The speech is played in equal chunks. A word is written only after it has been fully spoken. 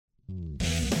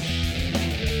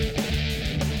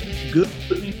Good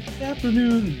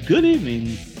afternoon, good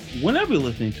evening, whenever you're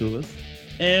listening to us,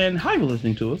 and how you're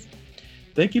listening to us.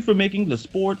 Thank you for making the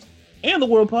Sports and the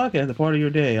World podcast a part of your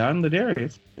day. I'm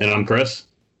Ladarius. And I'm Chris.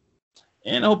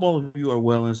 And I hope all of you are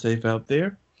well and safe out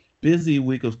there. Busy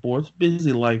week of sports,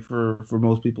 busy life for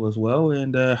most people as well.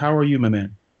 And how are you, my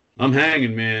man? I'm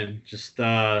hanging, man. Just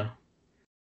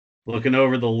looking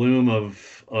over the loom of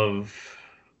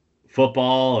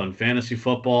football and fantasy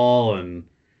football and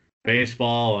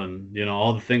baseball and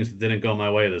all the things that didn't go my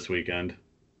way this weekend.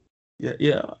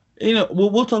 Yeah.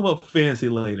 We'll talk about fantasy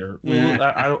later.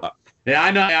 I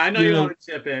know you want to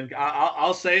chip in.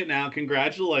 I'll say it now.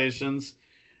 Congratulations.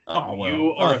 Oh, well.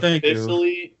 You are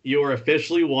officially you are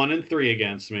officially 1-3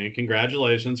 against me.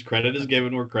 Congratulations. Credit is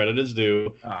given where credit is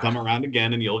due. Come around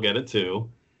again and you'll get it too.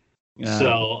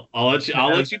 So I'll let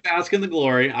you bask in the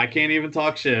glory. I can't even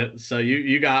talk shit. So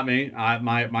you got me.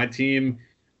 My team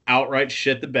outright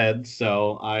shit the bed.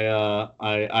 So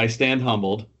I stand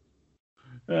humbled.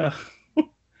 I'll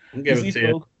give it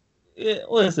to you.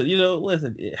 Listen.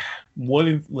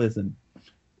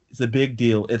 It's a big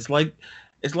deal. It's like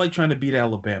trying to beat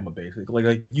Alabama, basically.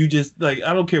 Like you just I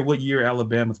don't care what year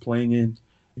Alabama's playing in.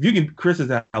 If you can, Chris is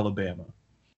Alabama,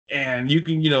 and you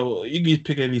can just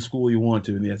pick any school you want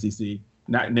to in the SEC,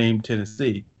 not named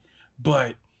Tennessee,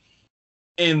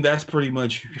 and that's pretty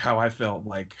much how I felt.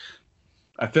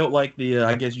 I felt like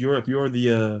I guess you're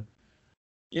the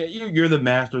you're the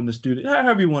master and the student,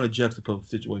 however you want to juxtapose the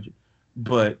situation,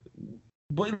 but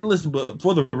listen, but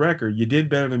for the record, you did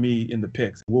better than me in the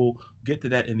picks. We'll get to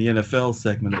that in the NFL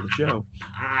segment of the show.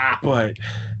 But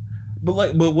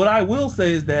what I will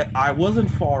say is that I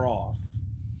wasn't far off,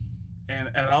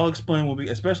 and I'll explain.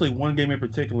 Especially one game in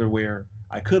particular where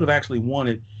I could have actually won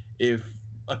it if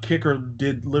a kicker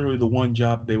did literally the one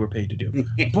job they were paid to do.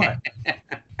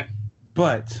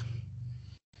 But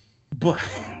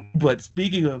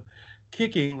speaking of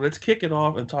kicking, let's kick it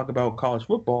off and talk about college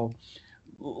football.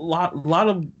 Lot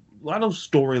of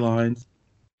storylines.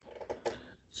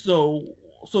 So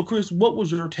Chris, what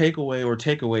was your takeaway or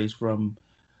takeaways from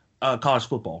college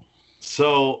football?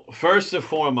 So first and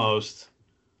foremost,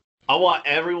 I want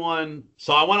everyone.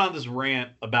 So I went on this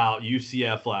rant about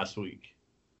UCF last week,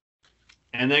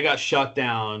 and they got shut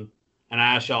down, and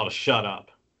I asked y'all to shut up.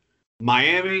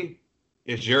 Miami,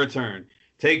 it's your turn.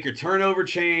 Take your turnover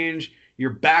change,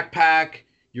 your backpack,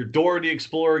 your Dora the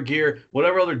Explorer gear,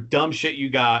 whatever other dumb shit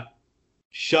you got,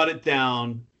 shut it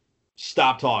down,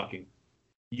 stop talking.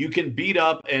 You can beat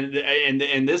up, and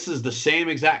this is the same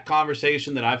exact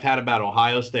conversation that I've had about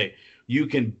Ohio State. You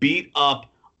can beat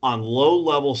up on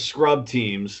low-level scrub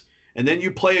teams, and then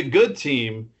you play a good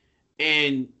team,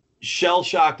 and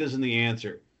shell-shocked isn't the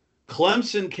answer.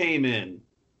 Clemson came in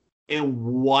and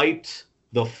wiped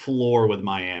the floor with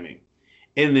Miami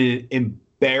in an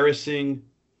embarrassing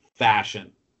fashion.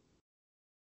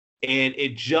 And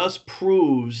it just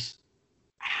proves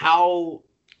how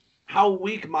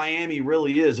weak Miami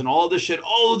really is and all this shit.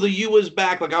 Oh, the U is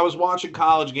back. Like I was watching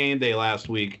College Game Day last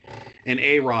week and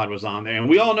A-Rod was on there. And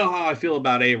we all know how I feel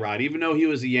about A-Rod. Even though he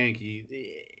was a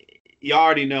Yankee, you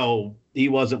already know he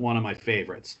wasn't one of my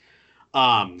favorites.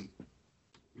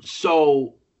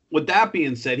 So with that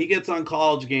being said, he gets on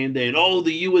College Game Day and,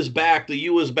 the U is back,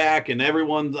 and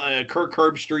everyone's Kirk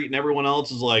Herbstreit and everyone else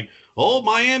is like, oh,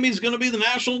 Miami's going to be the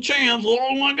national champs.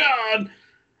 Oh, my God.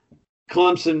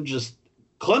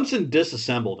 Clemson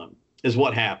disassembled him is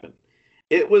what happened.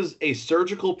 It was a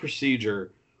surgical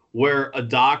procedure where a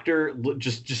doctor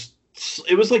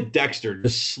it was like Dexter,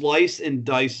 just slice and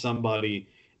dice somebody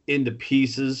into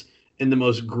pieces in the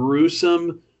most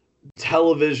gruesome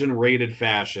television-rated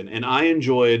fashion, and I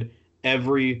enjoyed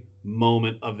every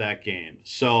moment of that game.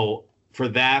 So for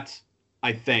that,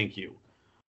 I thank you.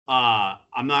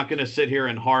 I'm not going to sit here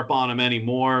and harp on him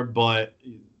anymore, but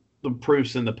the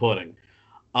proof's in the pudding.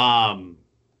 The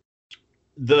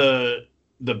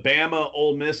Bama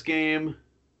Ole Miss game.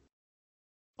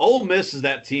 Ole Miss is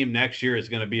that team next year is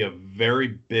going to be a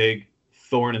very big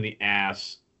thorn in the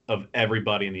ass of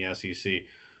everybody in the SEC.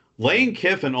 Lane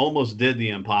Kiffin almost did the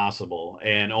impossible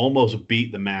and almost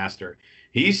beat the master.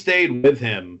 He stayed with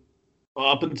him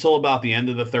up until about the end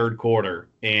of the third quarter,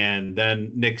 and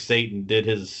then Nick Saban did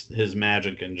his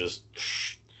magic and just,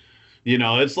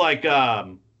 it's like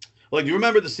you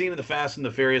remember the scene of the Fast and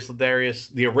the Furious,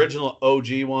 Ladarius, the original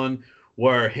OG one,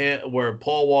 where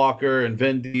Paul Walker and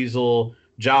Vin Diesel,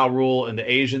 Ja Rule, and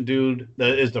the Asian dude,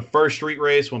 that is the first street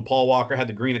race when Paul Walker had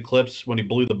the green Eclipse when he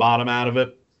blew the bottom out of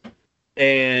it.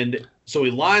 And so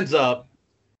he lines up,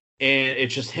 and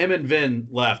it's just him and Vin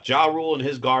left. Ja Rule in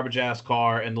his garbage-ass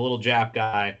car and the little Jap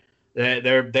guy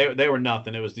They were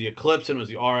nothing. It was the Eclipse and it was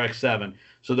the RX-7.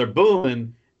 So they're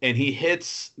booming, and he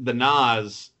hits the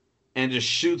Nas and just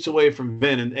shoots away from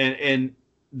Vin, and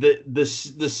the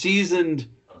seasoned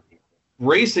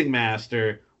racing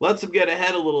master lets him get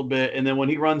ahead a little bit, and then when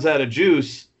he runs out of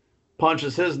juice,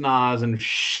 punches his Nas and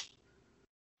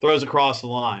throws across the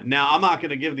line. Now, I'm not going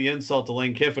to give the insult to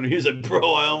Lane Kiffin. He's like,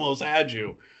 bro, I almost had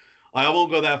you. I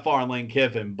won't go that far on Lane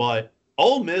Kiffin, but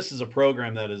Ole Miss is a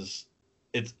program that it's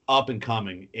up and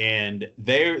coming, and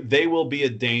they will be a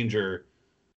danger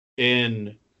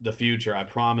in the future. I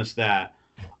promise that.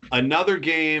 Another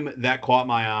game that caught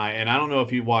my eye, and I don't know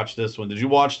if you watched this one. Did you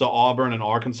watch the Auburn and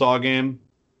Arkansas game?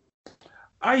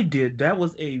 I did. That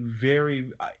was a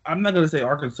very. I'm not gonna say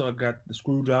Arkansas got the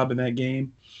screw job in that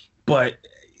game, but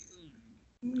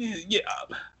yeah,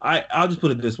 I'll just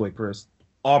put it this way, Chris.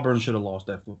 Auburn should have lost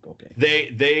that football game.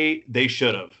 They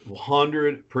should have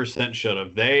 100% should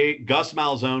have. Gus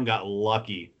Malzahn got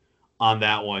lucky on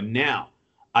that one. Now,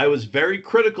 I was very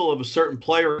critical of a certain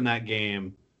player in that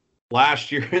game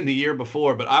last year and the year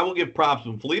before, but I will give props to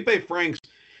him. Felipe Franks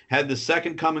had the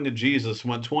second coming of Jesus,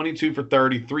 went 22 for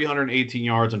 30, 318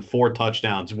 yards, and 4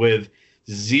 touchdowns with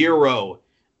 0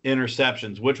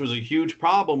 interceptions, which was a huge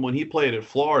problem when he played at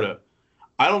Florida.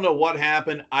 I don't know what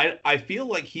happened. I feel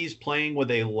like he's playing with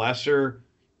a lesser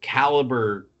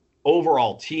caliber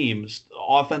overall team,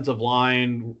 offensive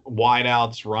line,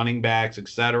 wideouts, running backs,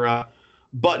 etc.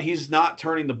 But he's not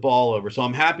turning the ball over. So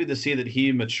I'm happy to see that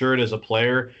he matured as a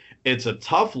player. It's a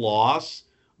tough loss,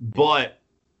 but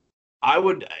I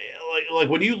would like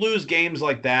when you lose games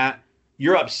like that,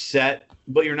 you're upset,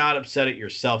 but you're not upset at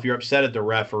yourself. You're upset at the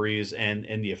referees and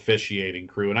the officiating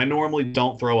crew. And I normally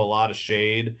don't throw a lot of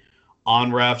shade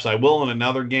on refs. I will in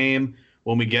another game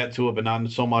when we get to it, but not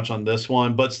so much on this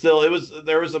one. But still,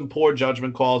 there was some poor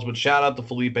judgment calls. But shout out to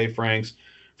Felipe Franks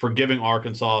for giving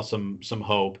Arkansas some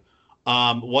hope.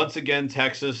 Once again,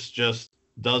 Texas just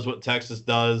does what Texas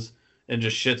does and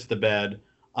just shits the bed.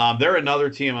 They're another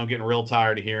team I'm getting real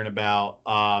tired of hearing about.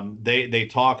 They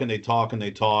talk and they talk and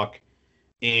they talk,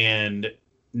 and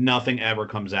nothing ever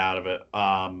comes out of it.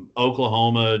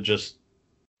 Oklahoma just,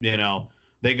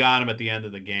 they got him at the end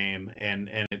of the game, and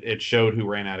it showed who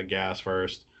ran out of gas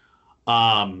first.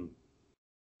 Another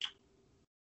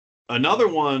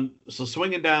one, so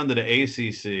swinging down to the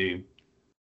ACC,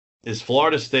 is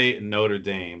Florida State and Notre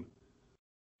Dame.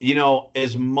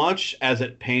 As much as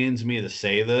it pains me to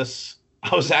say this,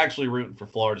 I was actually rooting for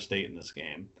Florida State in this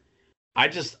game. I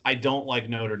don't like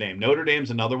Notre Dame. Notre Dame's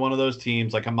another one of those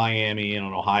teams, like a Miami and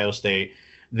an Ohio State.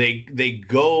 They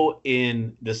go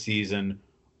in the season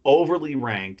overly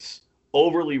ranked,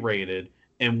 overly rated,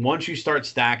 and once you start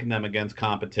stacking them against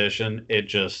competition,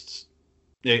 it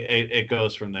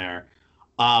goes from there.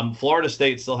 Florida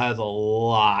State still has a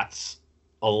lot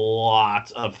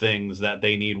of things that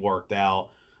they need worked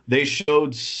out. They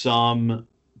showed some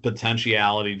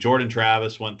potentiality. Jordan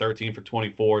Travis went 13 for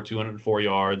 24, 204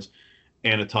 yards,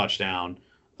 and a touchdown.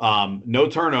 No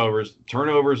turnovers.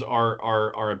 Turnovers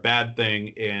are a bad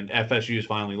thing, and FSU is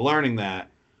finally learning that.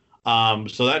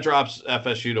 So that drops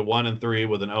FSU to 1-3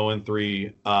 with an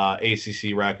 0-3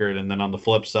 ACC record, and then on the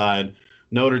flip side,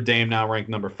 Notre Dame, now ranked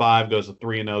number 5, goes to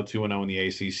 3-0, 2-0 in the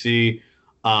ACC.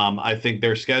 I think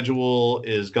their schedule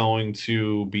is going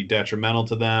to be detrimental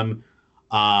to them.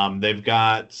 They've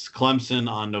got Clemson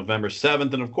on November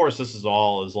 7th, and of course, this is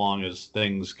all as long as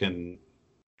things can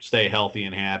stay healthy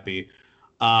and happy.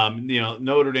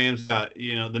 Notre Dame's got,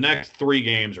 the next 3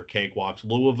 games are cakewalks: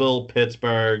 Louisville,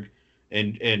 Pittsburgh,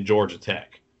 and Georgia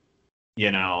Tech.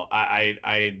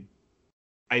 I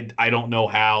don't know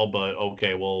how, but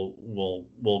okay,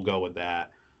 we'll go with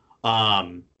that.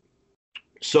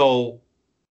 So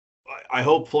I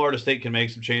hope Florida State can make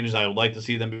some changes. I would like to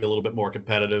see them be a little bit more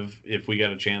competitive if we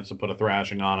get a chance to put a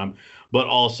thrashing on them. But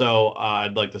also,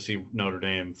 I'd like to see Notre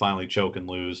Dame finally choke and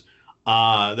lose.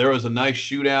 There was a nice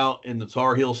shootout in the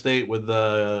Tar Heel State with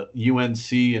UNC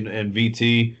and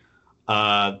VT.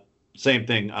 Same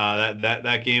thing.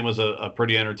 That game was a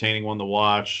pretty entertaining one to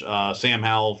watch. Sam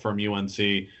Howell from UNC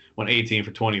went 18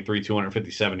 for 23,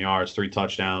 257 yards, 3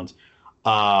 touchdowns.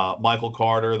 Michael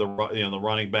Carter, the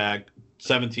running back,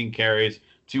 17 carries,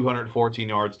 214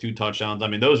 yards, 2 touchdowns. I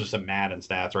mean, those are some Madden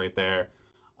stats right there.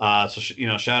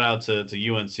 Shout out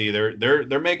to UNC.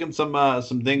 They're making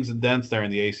some things and dents there in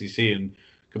the ACC and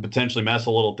could potentially mess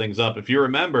a little things up. If you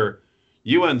remember,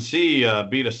 UNC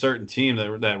beat a certain team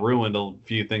that ruined a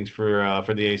few things for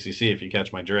the ACC. If you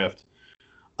catch my drift.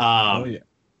 The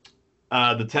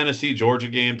Tennessee Georgia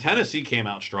game. Tennessee came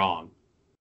out strong.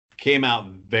 Came out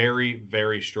very,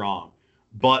 very strong.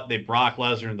 but they Brock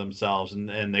Lesnar themselves,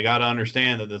 and they got to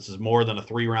understand that this is more than a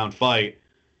 3-round fight.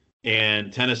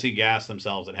 And Tennessee gassed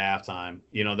themselves at halftime.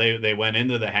 You know, they went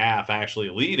into the half actually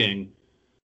leading,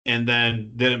 and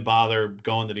then didn't bother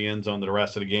going to the end zone the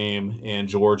rest of the game. And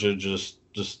Georgia just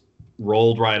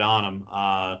rolled right on them.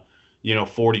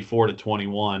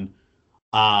 44-21.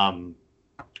 And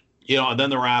then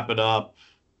to wrap it up,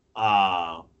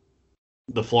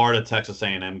 the Florida Texas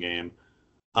A&M game.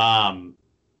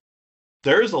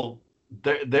 There is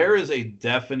a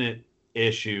definite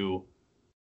issue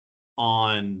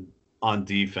on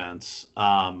defense.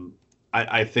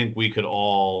 I think we could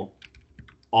all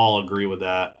agree with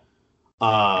that.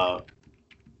 I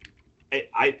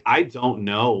don't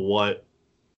know what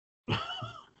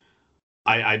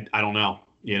I don't know.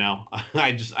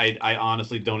 I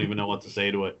honestly don't even know what to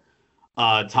say to it.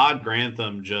 Todd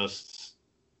Grantham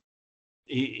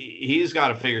he's got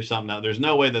to figure something out. There's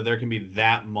no way that there can be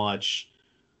that much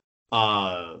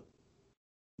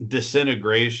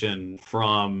disintegration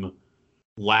from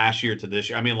last year to this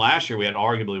year. I mean, last year we had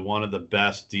arguably one of the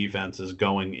best defenses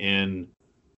going in,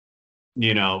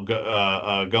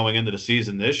 going into the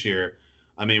season. This year,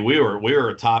 I mean, we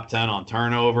were top 10 on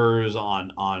turnovers,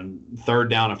 on third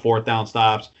down and fourth down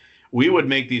stops. We would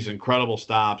make these incredible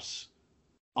stops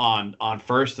on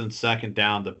first and second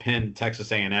down to pin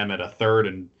Texas A&M at a 3rd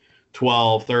and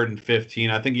 12, 3rd and 15.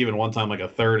 I think even one time like a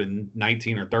 3rd and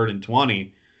 19 or 3rd and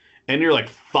 20. And you're like,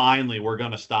 finally, we're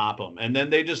going to stop them. And then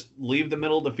they just leave the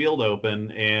middle of the field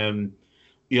open, and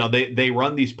they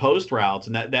run these post routes,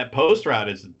 and that post route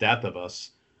is the death of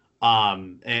us.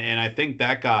 And I think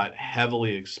that got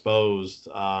heavily exposed,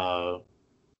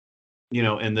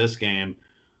 in this game.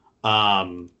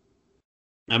 I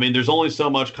mean, there's only so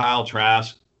much Kyle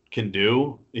Trask can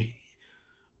do.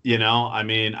 I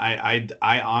mean,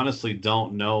 I honestly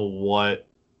don't know what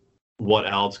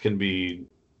else can be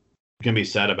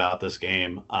said about this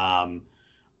game.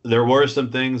 There were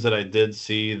some things that I did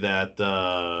see that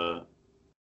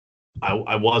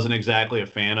I wasn't exactly a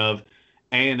fan of.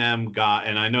 A&M got,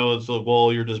 and I know it's like,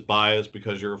 well, you're just biased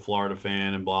because you're a Florida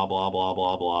fan and blah, blah, blah,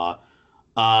 blah,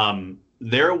 blah.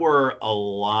 There were a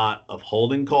lot of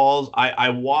holding calls. I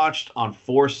watched on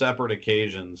 4 separate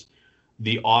occasions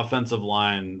the offensive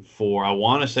line for, I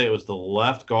want to say it was the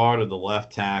left guard or the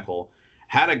left tackle,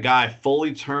 had a guy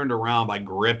fully turned around by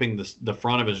gripping the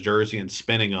front of his jersey and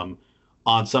spinning him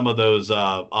on some of those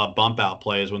bump out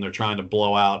plays when they're trying to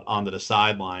blow out onto the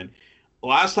sideline.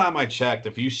 Last time I checked,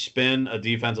 if you spin a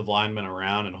defensive lineman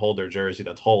around and hold their jersey,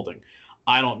 that's holding.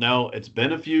 I don't know. It's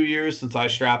been a few years since I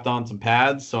strapped on some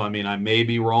pads, so I mean, I may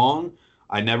be wrong.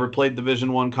 I never played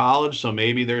Division I college, so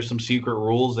maybe there's some secret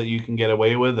rules that you can get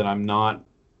away with that I'm not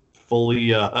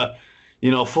fully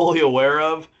aware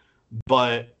of.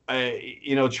 But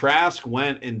Trask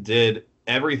went and did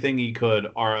everything he could.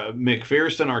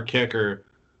 McPherson, our kicker,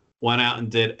 went out and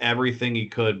did everything he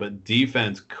could, but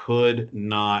defense could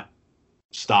not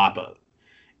stop it.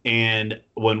 And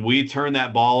when we turned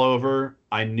that ball over,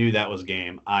 I knew that was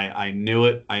game. I knew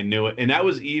it. And that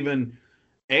was even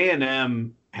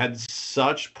A&M had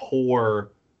such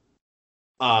poor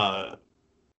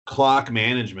clock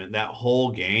management that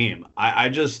whole game. I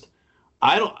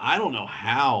don't know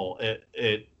how it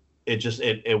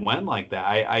went like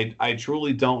that. I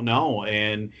truly don't know.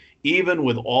 And even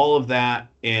with all of that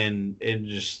and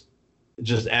just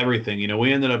everything,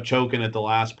 we ended up choking at the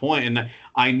last point. And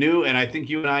I knew, and I think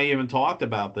you and I even talked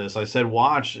about this. I said,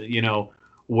 watch,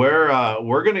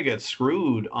 we're going to get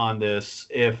screwed on this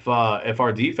if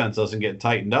our defense doesn't get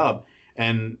tightened up.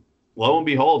 And lo and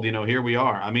behold, here we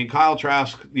are. I mean, Kyle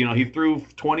Trask, he threw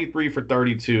 23 for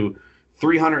 32,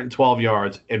 312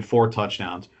 yards and 4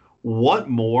 touchdowns. What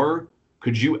more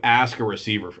could you ask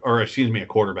a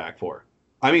quarterback for?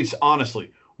 I mean,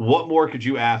 honestly, what more could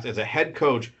you ask as a head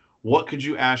coach? What could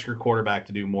you ask your quarterback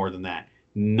to do more than that?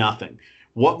 Nothing.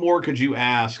 What more could you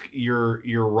ask your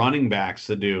running backs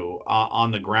to do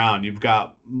on the ground? You've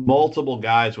got multiple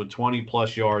guys with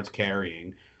 20-plus yards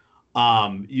carrying.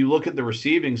 You look at the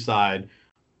receiving side.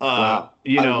 Wow.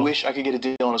 I wish I could get a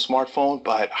deal on a smartphone,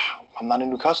 but I'm not a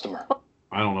new customer.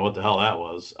 I don't know what the hell that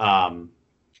was.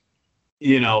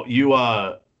 You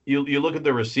look at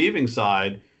the receiving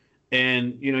side,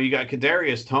 and you got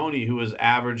Kadarius Toney, who is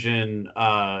averaging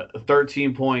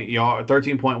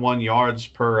 13.1 yards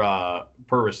per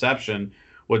reception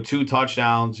with 2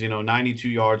 touchdowns, 92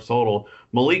 yards total.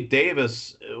 Malik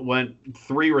Davis went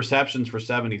 3 receptions for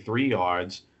 73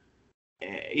 yards.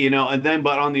 And then,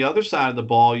 but on the other side of the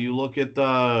ball, you look at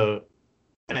at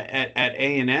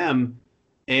A&M,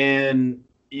 and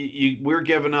we're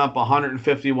giving up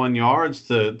 151 yards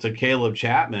to Caleb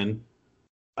Chapman.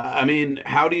 I mean,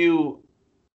 how do you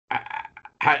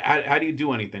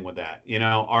do anything with that? You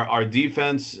know, our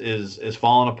defense is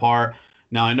falling apart.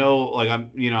 Now I know, like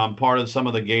I'm part of some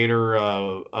of the Gator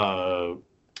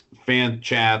fan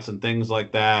chats and things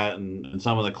like that, and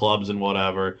some of the clubs and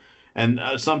whatever. And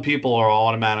some people are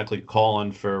automatically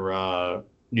calling for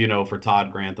for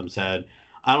Todd Grantham's head.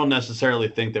 I don't necessarily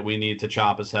think that we need to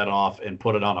chop his head off and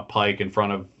put it on a pike in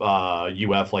front of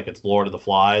UF like it's Lord of the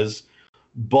Flies,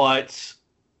 but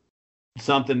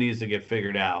something needs to get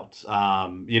figured out.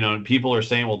 People are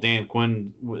saying, well, Dan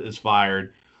Quinn is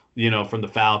fired, from the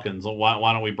Falcons.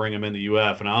 Why don't we bring him into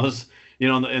UF? And I was,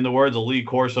 in the words of Lee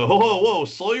Corso, whoa,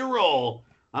 slow your roll.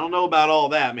 I don't know about all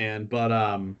that, man. But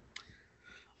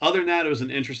other than that, it was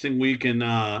an interesting week in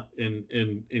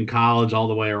college all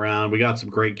the way around. We got some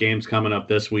great games coming up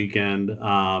this weekend.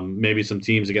 Maybe some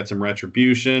teams that get some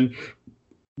retribution.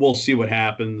 We'll see what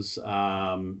happens.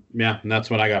 And that's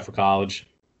what I got for college.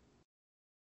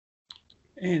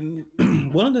 And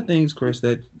one of the things, Chris,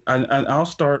 that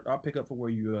I'll pick up for where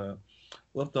you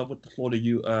left off with the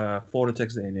Florida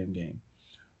Texas A&M game.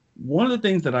 One of the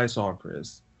things that I saw,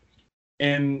 Chris,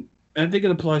 and I think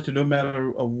it applies to no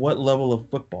matter of what level of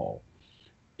football.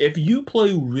 If you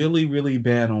play really, really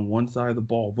bad on one side of the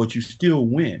ball, but you still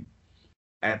win,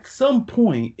 at some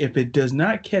point, if it does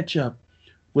not catch up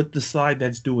with the side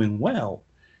that's doing well,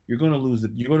 you're going to lose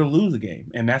it. You're going to lose the game,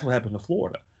 and that's what happened to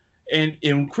Florida.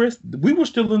 And Chris, we were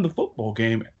still in the football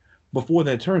game before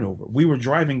that turnover. We were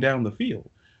driving down the field.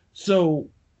 So,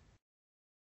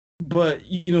 but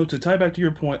to tie back to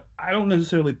your point, I don't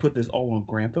necessarily put this all on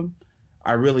Grantham.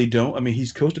 I really don't. I mean,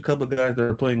 he's coached a couple of guys that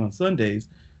are playing on Sundays,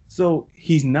 so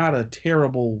he's not a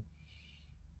terrible.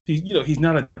 He's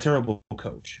not a terrible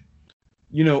coach.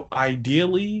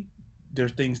 Ideally,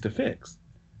 there's things to fix,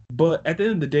 but at the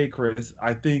end of the day, Chris,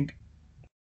 I think,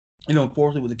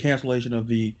 unfortunately, with the cancellation of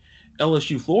the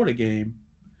LSU Florida game,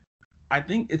 I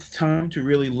think it's time to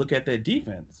really look at that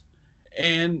defense.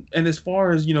 And as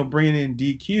far as bringing in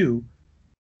DQ,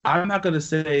 I'm not going to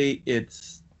say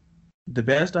it's the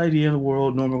best idea in the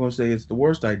world, nor am I going to say it's the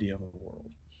worst idea in the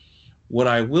world. What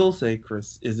I will say,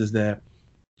 Chris, is that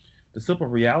the simple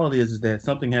reality is that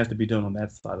something has to be done on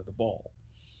that side of the ball.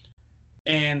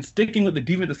 And sticking with the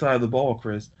defensive side of the ball,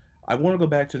 Chris, I want to go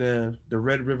back to the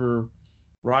Red River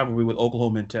rivalry with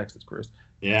Oklahoma and Texas, Chris.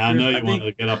 Yeah, I know you wanted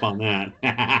to get up on that.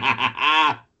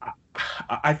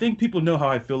 I think people know how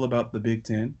I feel about the Big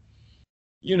Ten.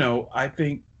 I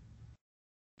think,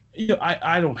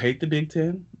 I don't hate the Big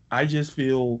Ten. I just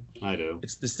feel I do.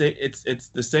 It's the same. It's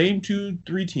the same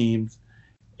 2-3 teams,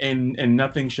 and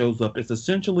nothing shows up. It's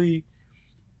essentially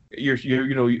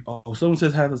someone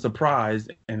says have a surprise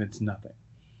and it's nothing.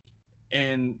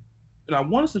 And I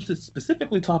want us to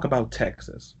specifically talk about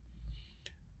Texas.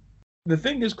 The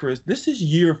thing is, Chris, this is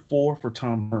year 4 for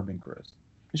Tom Herman, Chris.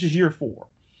 This is year 4,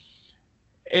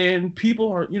 and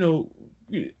people are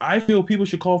I feel people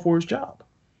should call for his job.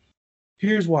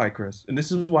 Here's why, Chris, and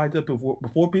this is why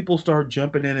before people start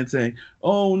jumping in and saying,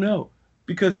 "Oh no,"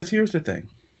 because here's the thing.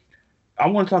 I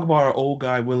want to talk about our old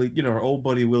guy Willie, our old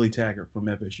buddy Willie Taggart from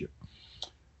FSU.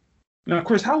 Now,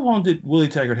 Chris, how long did Willie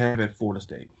Taggart have at Florida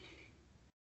State?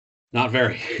 Not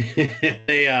very.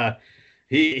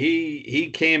 He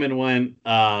came and went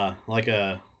like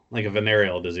a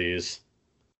venereal disease.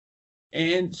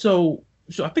 And so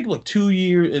I think like 2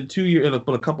 years,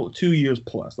 but a couple of 2 years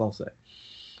plus, I'll say.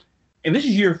 And this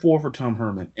is year 4 for Tom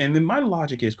Herman. And then my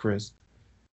logic is, Chris,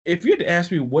 if you had to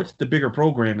ask me what's the bigger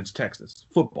program, it's Texas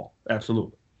football,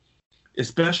 absolutely.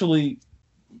 Especially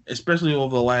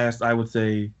over the last, I would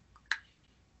say,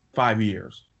 5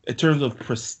 years in terms of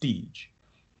prestige.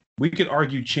 We could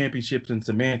argue championships and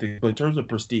semantics, but in terms of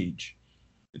prestige,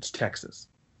 it's Texas.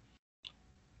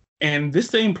 And this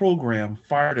same program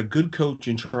fired a good coach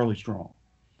in Charlie Strong,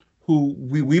 who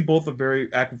we both are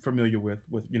very familiar with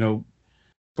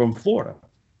from Florida,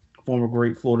 former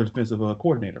great Florida defensive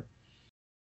coordinator.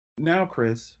 Now,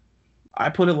 Chris, I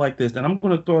put it like this, and I'm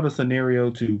going to throw out a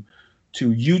scenario to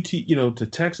UT, to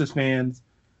Texas fans.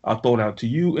 I'll throw it out to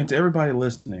you and to everybody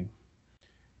listening.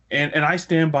 And I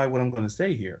stand by what I'm going to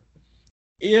say here.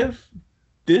 If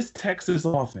this Texas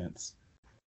offense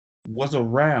was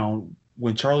around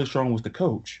when Charlie Strong was the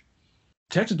coach,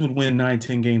 Texas would win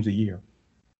 9-10 games a year.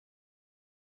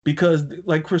 Because,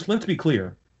 like, Chris, let's be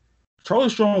clear. Charlie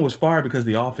Strong was fired because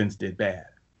the offense did bad.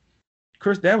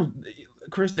 Chris,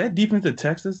 that defense at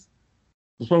Texas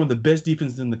was probably the best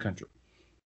defense in the country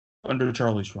under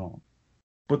Charlie Strong.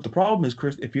 But the problem is,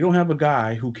 Chris, if you don't have a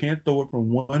guy who can't throw it from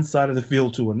one side of the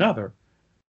field to another,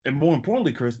 and more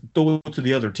importantly, Chris, throw it to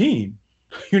the other team,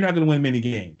 you're not going to win many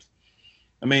games.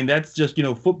 I mean, that's just,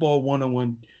 football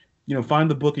 101.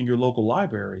 Find the book in your local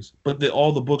libraries, but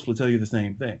all the books will tell you the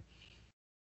same thing.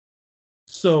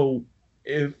 So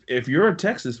if you're a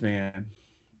Texas fan,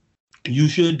 you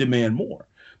should demand more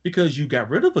because you got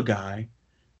rid of a guy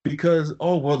because,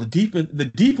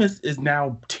 the defense is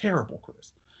now terrible,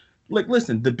 Chris. Like,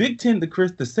 listen, the Big Ten,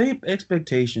 the same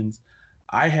expectations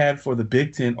I had for the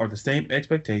Big Ten are the same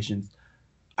expectations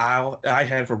I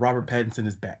had for Robert Pattinson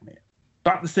as Batman.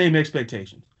 About the same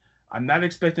expectations. I'm not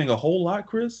expecting a whole lot,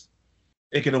 Chris.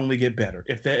 It can only get better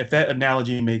if that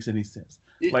analogy makes any sense.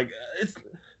 I'm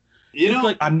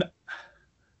not.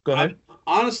 Go ahead.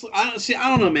 Honestly, I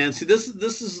don't know, man. See, this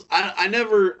is I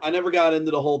never got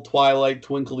into the whole Twilight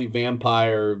twinkly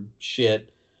vampire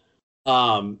shit.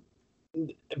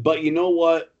 But you know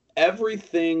what?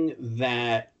 Everything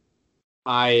that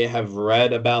I have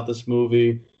read about this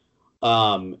movie,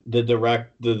 the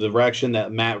direction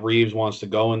that Matt Reeves wants to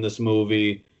go in this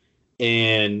movie,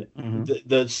 and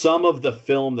the some of the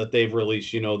film that they've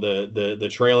released, the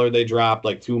trailer they dropped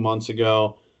like 2 months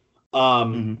ago.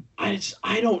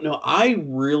 I don't know. I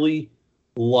really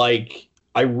like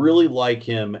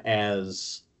him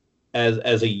as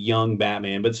a young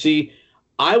Batman. But see,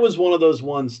 I was one of those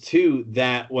ones too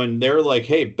that when they're like,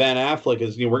 "Hey, Ben Affleck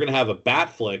is, we're gonna have a Bat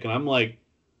flick," and I'm like,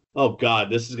 "Oh God,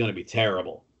 this is gonna be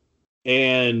terrible."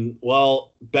 And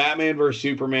well, Batman vs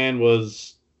Superman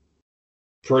was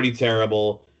pretty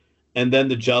terrible, and then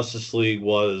the Justice League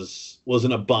was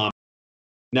an abomination.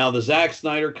 Now, the Zack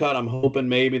Snyder cut, I'm hoping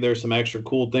maybe there's some extra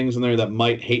cool things in there that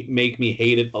might make me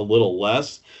hate it a little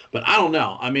less. But I don't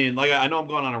know. I mean, like, I know I'm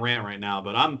going on a rant right now,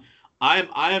 but I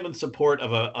am in support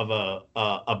of a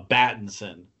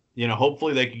Battinson.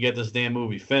 Hopefully they can get this damn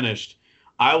movie finished.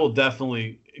 I will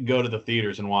definitely go to the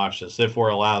theaters and watch this if we're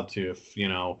allowed to. If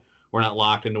we're not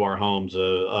locked into our homes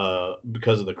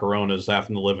because of the coronas,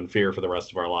 having to live in fear for the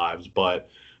rest of our lives, but.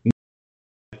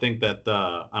 I think that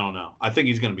I don't know. I think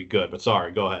he's going to be good. But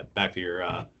sorry, go ahead. Back to your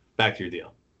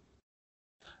deal.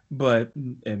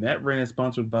 And that rant is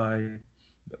sponsored by.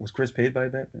 Was Chris paid by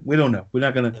that? We don't know. We're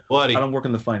not going to. I don't work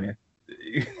in the finance.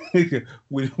 I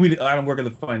don't work in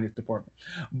the finance department.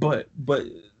 But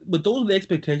those are the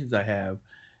expectations I have.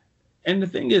 And the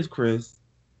thing is, Chris,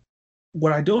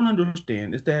 what I don't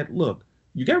understand is that look,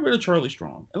 you got rid of Charlie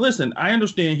Strong. And listen, I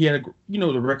understand he had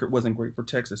the record wasn't great for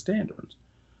Texas standards.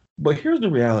 But here's the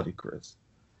reality, Chris.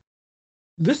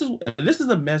 This is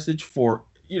a message for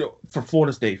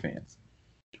Florida State fans.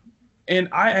 And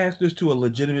I asked this to a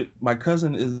legitimate. My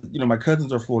cousins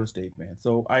are Florida State fans.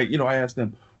 So I asked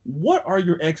them, what are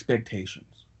your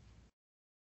expectations?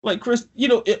 Like, Chris,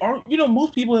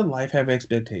 most people in life have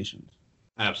expectations.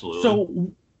 Absolutely.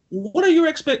 So what are your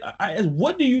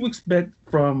what do you expect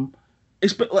from?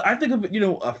 I think of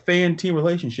a fan team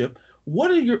relationship.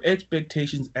 What are your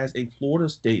expectations as a Florida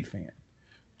State fan?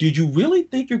 Did you really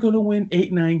think you're going to win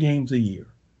 8-9 games a year?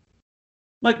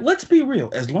 Like, let's be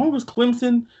real. As long as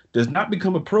Clemson does not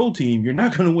become a pro team, you're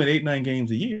not going to win 8-9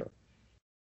 games a year.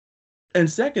 And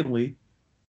secondly,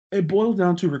 it boils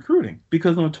down to recruiting.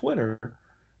 Because on Twitter,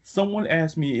 someone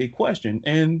asked me a question,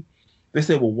 and they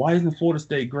said, well, why isn't Florida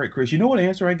State great, Chris? You know what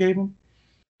answer I gave them?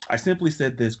 I simply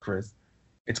said this, Chris.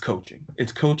 It's coaching.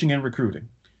 It's coaching and recruiting.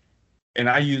 And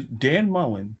I use Dan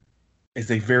Mullen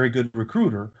as a very good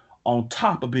recruiter on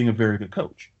top of being a very good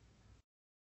coach.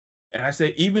 And I say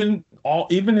even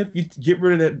if you get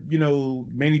rid of that,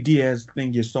 Manny Diaz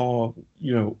thing you saw,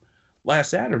 last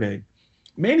Saturday,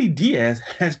 Manny Diaz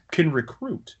can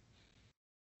recruit.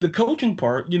 The coaching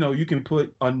part, you can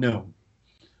put unknown.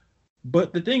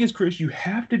 But the thing is, Chris, you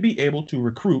have to be able to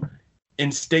recruit in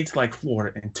states like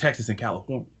Florida and Texas and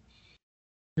California.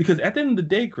 Because at the end of the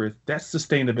day, Chris, that's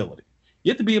sustainability. You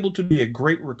have to be able to be a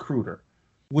great recruiter.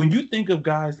 When you think of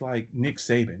guys like Nick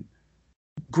Saban,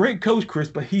 great coach, Chris,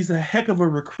 but he's a heck of a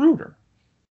recruiter.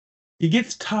 He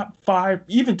gets top 5,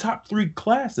 even top 3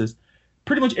 classes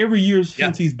pretty much every year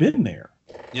since he's been there.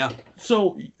 Yeah.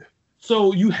 So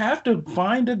you have to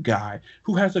find a guy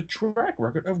who has a track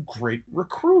record of great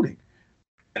recruiting.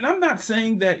 And I'm not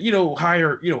saying that,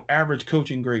 hire, average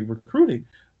coaching, great recruiting.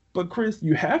 But, Chris,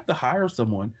 you have to hire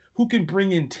someone who can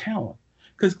bring in talent.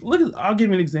 Because I'll give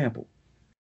you an example.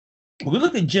 When we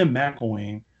look at Jim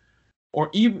McElwain, or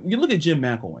even you look at Jim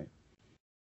McElwain.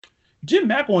 Jim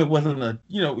McElwain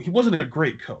wasn't a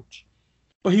great coach,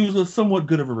 but he was somewhat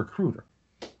good of a recruiter.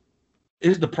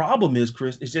 The problem is,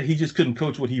 Chris, is that he just couldn't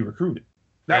coach what he recruited.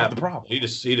 That was the problem. He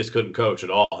just couldn't coach at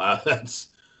all.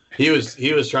 He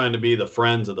was trying to be the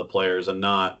friends of the players and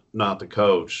not the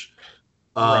coach.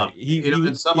 Right.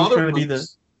 And some other.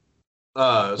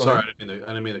 Sorry, I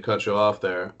didn't mean to cut you off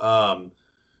there.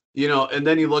 And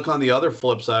then you look on the other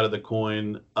flip side of the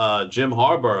coin, Jim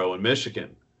Harbaugh in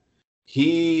Michigan.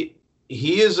 He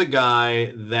is a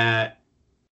guy that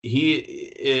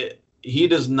he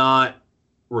does not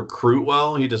recruit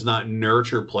well. He does not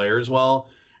nurture players well,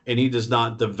 and he does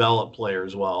not develop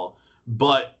players well.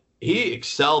 But he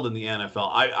excelled in the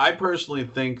NFL. I personally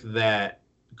think that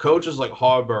coaches like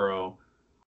Harbaugh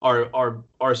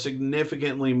are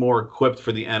significantly more equipped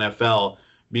for the NFL,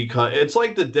 because it's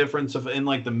like the difference in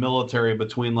like the military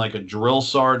between like a drill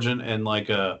sergeant and like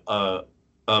a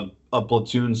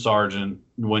platoon sergeant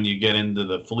when you get into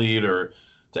the fleet or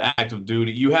to active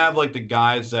duty. You have like the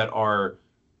guys that are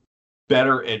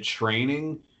better at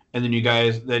training, and then you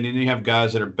have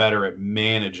guys that are better at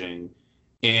managing.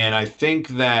 And I think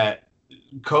that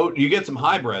you get some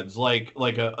hybrids like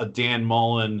a Dan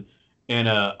Mullen and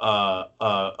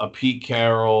a Pete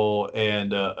Carroll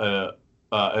and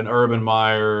an Urban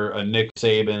Meyer, a Nick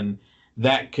Saban,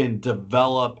 that can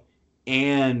develop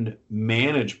and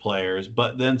manage players.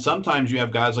 But then sometimes you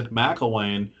have guys like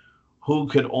McElwain who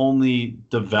could only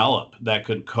develop, that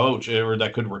could coach or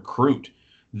that could recruit,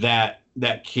 that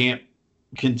can't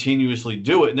continuously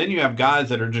do it. And then you have guys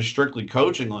that are just strictly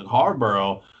coaching like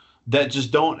Harbaugh that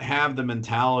just don't have the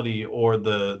mentality or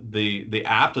the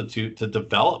aptitude to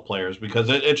develop players, because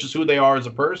it's just who they are as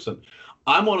a person.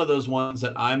 I'm one of those ones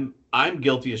that I'm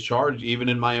guilty as charged, even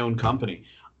in my own company.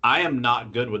 I am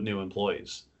not good with new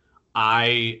employees.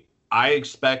 I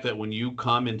expect that when you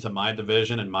come into my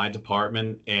division and my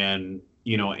department and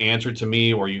answer to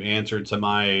me, or you answer to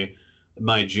my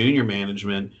junior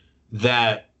management,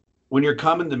 that when you're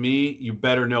coming to me, you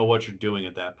better know what you're doing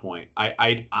at that point.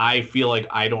 I feel like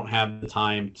I don't have the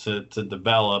time to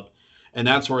develop. And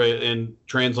that's where, in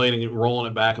translating and rolling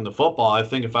it back into football, I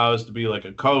think if I was to be like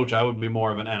a coach, I would be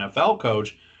more of an NFL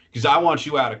coach, because I want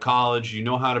you out of college. You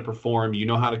know how to perform. You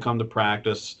know how to come to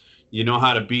practice. You know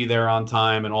how to be there on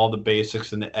time and all the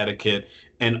basics and the etiquette,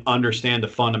 and understand the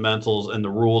fundamentals and the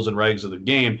rules and regs of the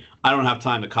game. I don't have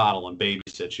time to coddle and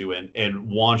babysit you and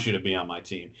want you to be on my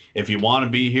team. If you want to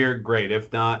be here, great.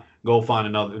 If not, go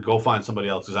find somebody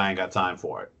else, because I ain't got time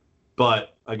for it.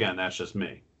 But again, that's just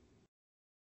me.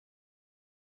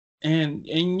 And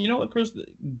you know what, Chris?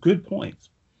 Good points.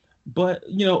 But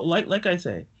like I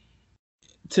say,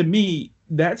 to me,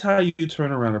 that's how you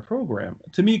turn around a program.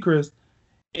 To me, Chris,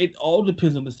 it all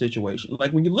depends on the situation.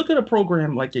 Like when you look at a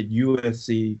program like at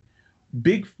USC,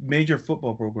 big major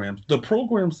football programs, the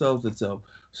program sells itself.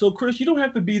 So, Chris, you don't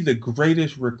have to be the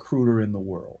greatest recruiter in the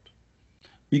world,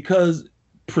 because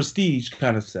prestige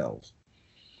kind of sells.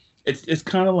 It's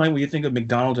kind of like when you think of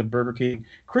McDonald's and Burger King,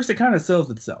 Chris, it kind of sells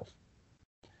itself.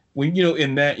 When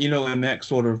in that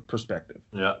sort of perspective.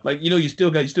 Yeah. Like you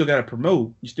still got to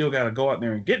promote, you still got to go out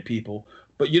there and get people,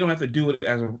 but you don't have to do it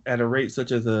at a rate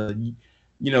such as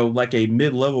like a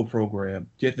mid-level program.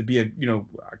 You have to be a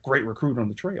great recruiter on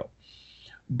the trail.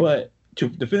 But to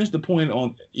finish the point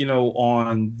on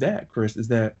that, Chris, is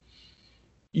that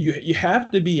you have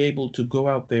to be able to go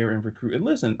out there and recruit. And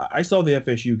listen, I saw the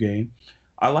FSU game.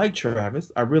 I like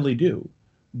Travis, I really do.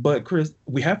 But Chris,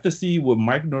 we have to see what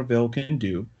Mike Norvell can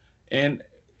do, and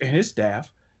his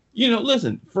staff.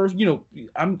 Listen, first,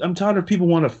 I'm tired of people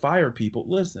want to fire people.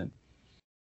 Listen,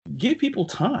 give people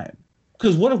time.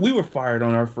 Because what if we were fired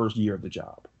on our first year of the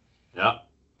job? Yeah.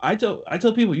 I tell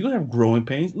people, you're gonna have growing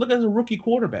pains. Look, as a rookie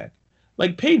quarterback,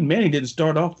 like Peyton Manning didn't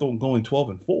start off going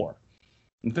 12-4.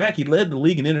 In fact, he led the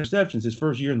league in interceptions his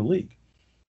first year in the league.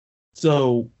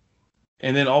 So,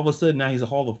 and then all of a sudden now he's a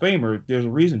Hall of Famer. There's a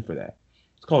reason for that.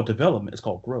 It's called development. It's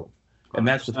called growth, and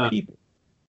that's with people.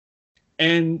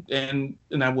 And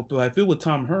I feel with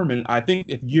Tom Herman, I think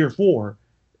if year 4,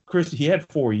 Chris, he had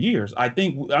 4 years.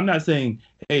 I'm not saying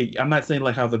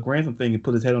like how the Grantham thing and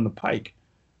put his head on the pike,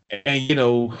 and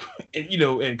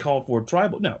and call for a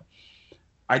tribal. No,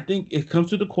 I think it comes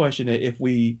to the question that if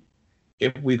we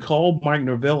call Mike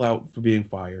Norvell out for being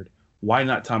fired, why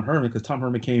not Tom Herman? Because Tom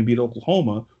Herman came and beat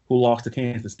Oklahoma, who lost to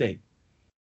Kansas State.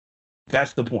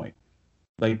 That's the point.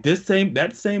 Like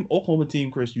that same Oklahoma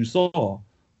team, Chris, you saw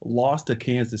lost to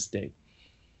Kansas State.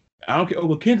 I don't care. Oh,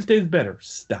 well, Kansas State is better.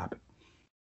 Stop it.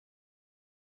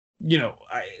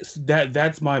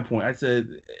 That's my point. I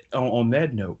said on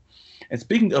that note. And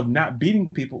speaking of not beating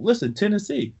people, listen,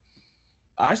 Tennessee.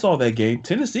 I saw that game.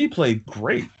 Tennessee played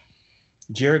great.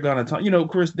 Jared Garantano,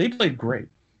 Chris, they played great.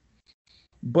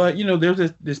 But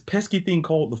there's this pesky thing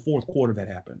called the fourth quarter that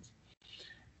happens.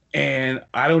 And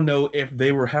I don't know if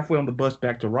they were halfway on the bus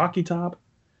back to Rocky Top,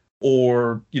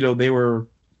 or they were,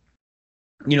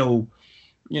 getting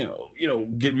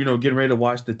ready to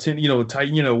watch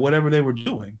the whatever they were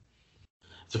doing.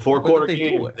 It's a 4-quarter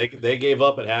game. They gave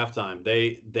up at halftime.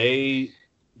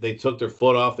 They took their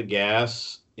foot off the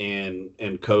gas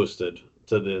and coasted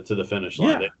to the finish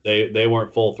line. Yeah. They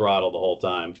weren't full throttle the whole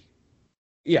time.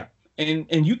 Yeah,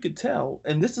 and you could tell.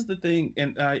 And this is the thing.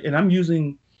 And I'm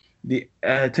using the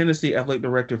Tennessee athletic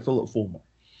director Philip Fulmer,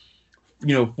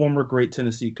 former great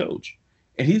Tennessee coach,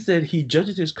 and he said he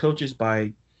judges his coaches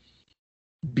by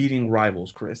beating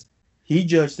rivals. Chris, he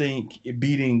judged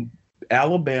beating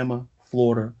Alabama,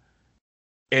 Florida,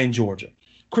 and Georgia.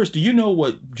 Chris, do you know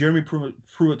what Jeremy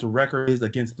Pruitt's record is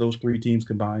against those three teams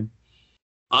combined?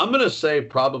 I'm going to say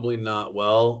probably not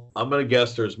well. I'm going to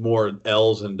guess there's more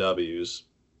L's and W's.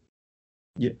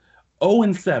 Yeah.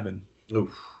 0-7.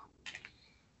 Oof.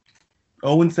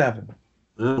 0-7.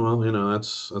 Well,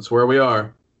 that's where we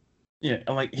are. Yeah,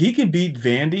 and he can beat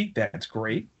Vandy, that's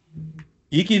great.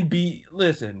 He can beat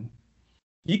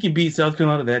South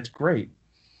Carolina, that's great.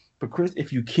 But Chris,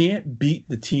 if you can't beat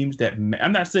the teams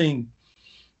I'm not saying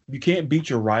you can't beat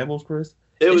your rivals, Chris.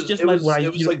 It was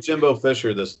like Jimbo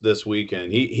Fisher this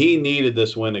weekend. He needed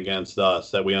this win against us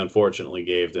that we unfortunately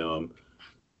gave to him.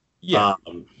 Yeah.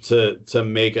 To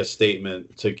make a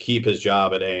statement to keep his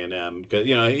job at A&M, because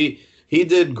he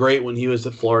did great when he was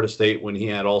at Florida State when he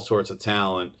had all sorts of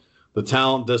talent. The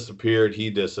talent disappeared.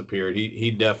 He disappeared. He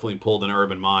definitely pulled an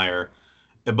Urban Meyer.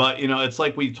 But it's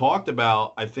like we talked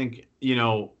about. I think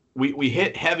we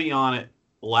hit heavy on it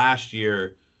last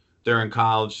year during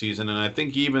college season, and I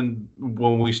think even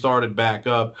when we started back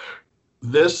up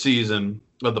this season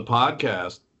of the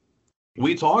podcast,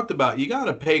 we talked about you got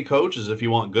to pay coaches if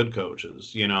you want good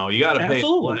coaches. You got to pay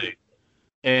to play.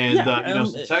 And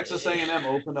Texas A&M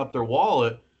opened up their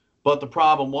wallet, but the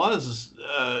problem was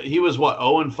he was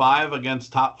 0-5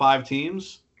 against top 5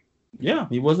 teams. Yeah,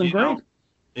 he wasn't great.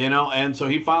 And so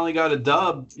he finally got a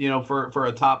dub. For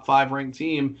a top 5 ranked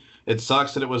team. It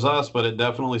sucks that it was us, but it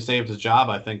definitely saved his job,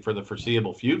 I think, for the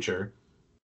foreseeable future.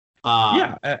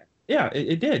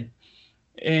 It did.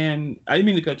 And I didn't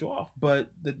mean to cut you off,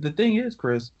 but the thing is,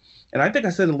 Chris, and I think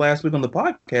I said it last week on the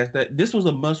podcast, that this was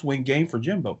a must-win game for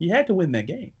Jimbo. He had to win that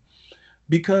game.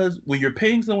 Because when you're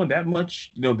paying someone that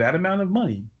much, that amount of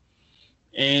money,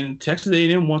 and Texas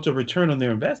A&M wants a return on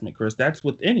their investment, Chris, that's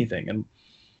with anything. And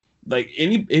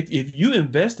if you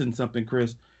invest in something,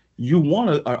 Chris, you want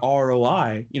an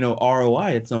ROI,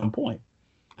 ROI at some point.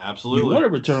 Absolutely. You want a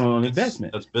return on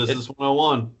investment. That's business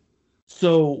 101.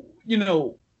 So,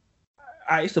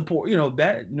 I support,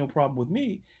 that, no problem with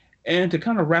me. And to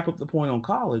kind of wrap up the point on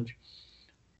college,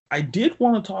 I did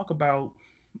want to talk about,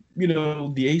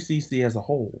 the ACC as a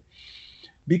whole.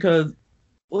 Because,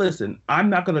 listen, I'm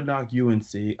not going to knock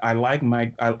UNC. I like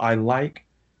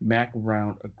Mack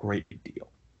Brown a great deal.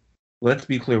 Let's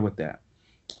be clear with that.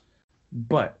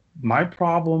 But my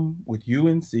problem with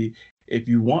UNC, if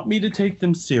you want me to take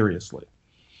them seriously,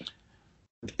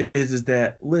 is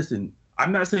that, listen,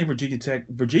 I'm not saying Virginia Tech.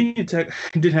 Virginia Tech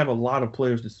didn't have a lot of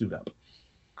players to suit up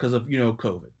because of,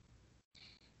 COVID.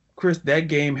 Chris, that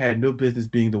game had no business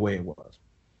being the way it was.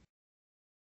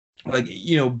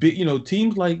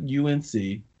 Teams like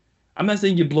UNC, I'm not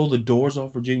saying you blow the doors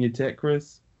off Virginia Tech,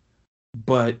 Chris,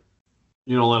 but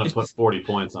you don't let them put 40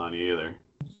 points on you either.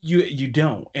 You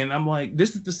don't. And I'm like,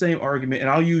 this is the same argument, and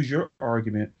I'll use your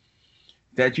argument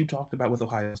that you talked about with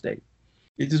Ohio State.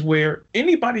 It's just where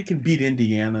anybody can beat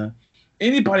Indiana,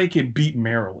 anybody can beat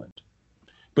Maryland,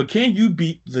 but can you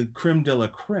beat the creme de la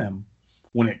creme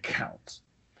when it counts?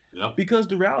 Yep. Because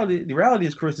the reality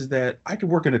is, Chris, is that I could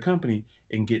work in a company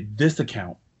and get this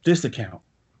account, this account,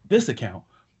 this account.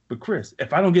 But Chris,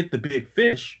 if I don't get the big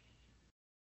fish,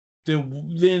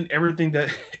 then everything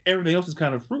else is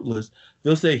kind of fruitless.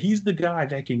 They'll say he's the guy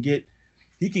that can get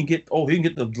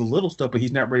the little stuff, but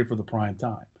he's not ready for the prime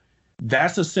time.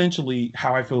 That's essentially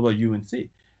how I feel about UNC.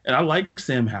 And I like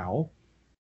Sam Howell.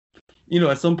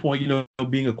 At some point,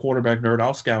 being a quarterback nerd,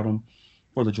 I'll scout him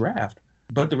for the draft.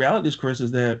 But the reality is, Chris,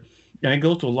 is that, and it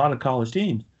goes to a lot of college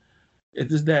teams,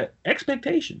 it is that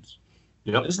expectations.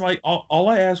 Yep. It's like all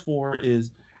I ask for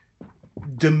is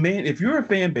demand. If you're a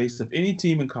fan base of any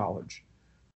team in college,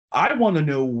 I want to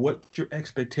know what your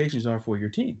expectations are for your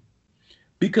team.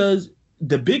 Because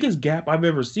the biggest gap I've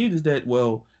ever seen is that,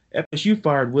 FSU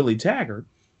fired Willie Taggart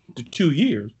to 2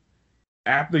 years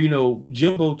after,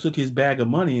 Jimbo took his bag of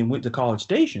money and went to College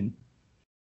Station.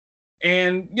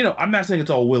 And, I'm not saying it's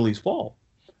all Willie's fault,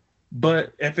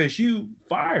 but FSU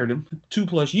fired him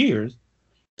 2+ years.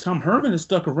 Tom Herman is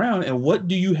stuck around, and what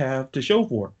do you have to show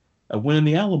for it? A win in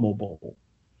the Alamo Bowl.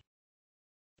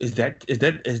 Is that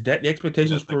the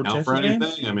expectations for Texas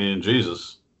anything? I mean,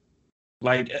 Jesus.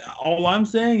 All I'm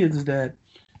saying is that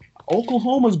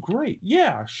Oklahoma's great.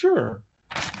 Yeah, sure.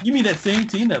 You mean that same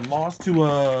team that lost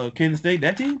to Kansas State?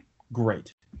 That team?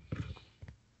 Great.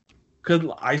 Because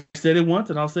I said it once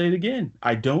and I'll say it again.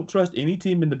 I don't trust any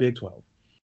team in the Big 12.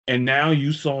 And now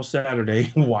you saw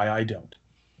Saturday why I don't.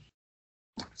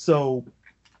 So,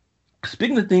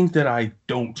 speaking of things that I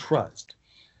don't trust,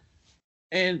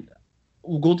 and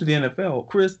we'll go to the NFL.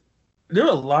 Chris, there are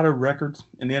a lot of records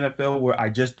in the NFL where I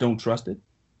just don't trust it.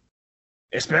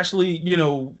 Especially,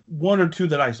 one or two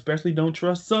that I especially don't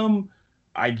trust. Some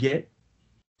I get.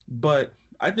 But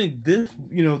I think this,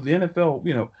 the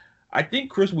NFL, I think,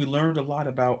 Chris, we learned a lot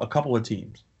about a couple of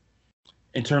teams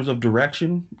in terms of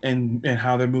direction and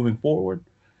how they're moving forward.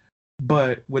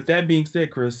 But with that being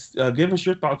said, Chris, give us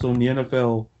your thoughts on the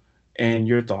NFL and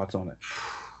your thoughts on it.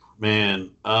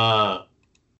 Man,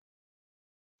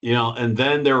 and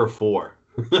then there were four.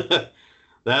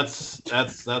 that's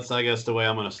I guess the way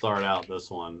I'm going to start out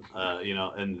this one.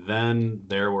 And then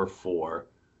there were four.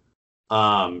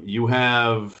 You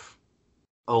have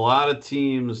a lot of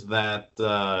teams that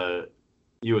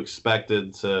you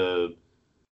expected to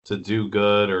do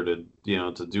good or to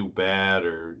do bad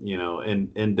or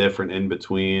indifferent in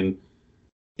between,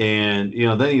 and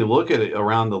then you look at it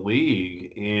around the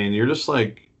league and you're just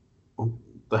like, what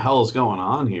the hell is going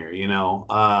on here?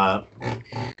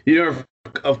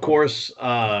 Of course,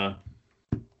 I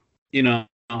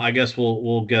guess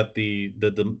we'll get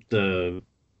the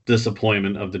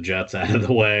disappointment of the Jets out of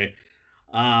the way.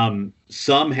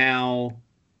 Somehow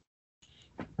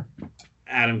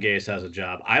Adam Gase has a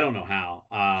job. I don't know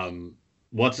how.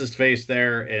 What's his face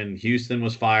there in Houston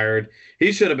was fired.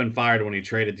 He should have been fired when he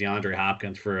traded DeAndre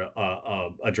Hopkins for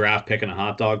a draft pick and a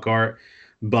hot dog cart,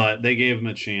 but they gave him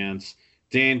a chance.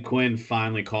 Dan Quinn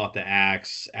finally caught the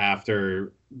axe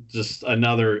after just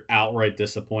another outright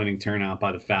disappointing turnout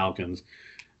by the Falcons.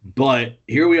 But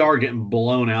here we are getting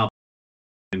blown out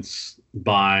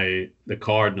by the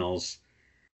Cardinals,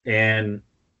 and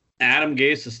Adam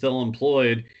Gase is still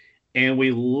employed, and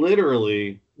we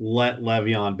literally let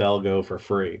Le'Veon Bell go for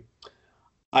free.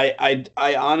 I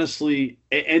honestly,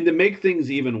 and to make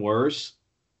things even worse,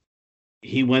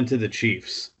 he went to the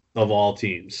Chiefs of all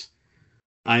teams.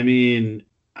 I mean,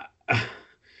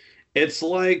 it's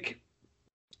like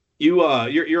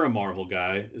you're a Marvel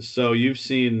guy, so you've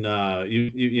seen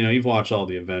you've watched all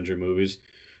the Avenger movies.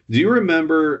 Do you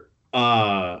remember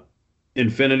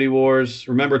Infinity Wars?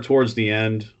 Remember towards the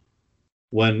end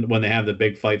when they have the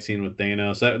big fight scene with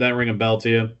Thanos? That ring a bell to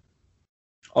you?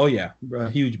 Oh yeah, a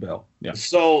huge bell. Yeah.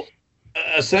 So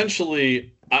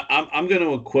essentially, I'm going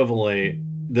to equivalate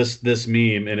this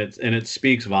meme, and it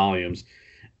speaks volumes.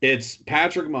 It's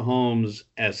Patrick Mahomes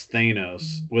as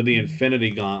Thanos with the Infinity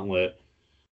Gauntlet,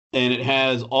 and it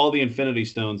has all the Infinity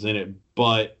Stones in it,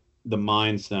 but the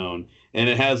Mind Stone, and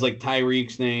it has like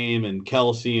Tyreek's name and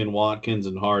Kelsey and Watkins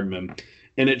and Hardman,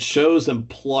 and it shows them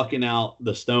plucking out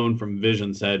the stone from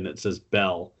Vision's head, and it says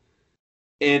Bell.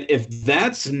 And if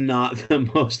that's not the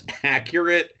most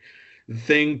accurate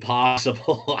thing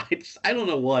possible, I don't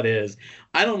know what is.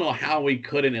 I don't know how we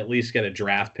couldn't at least get a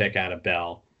draft pick out of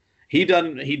Bell. He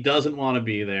doesn't want to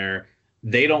be there.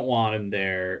 They don't want him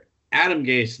there. Adam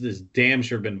Gase has damn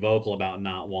sure been vocal about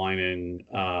not wanting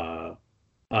Bell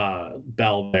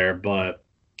there, but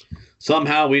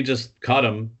somehow we just cut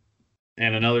him,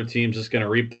 and another team's just going to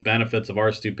reap the benefits of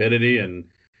our stupidity, and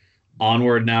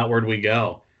onward and outward we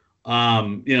go.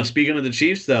 Speaking of the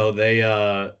Chiefs, though,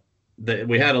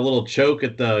 we had a little choke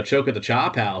at the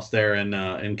Chop House there in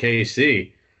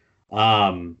KC.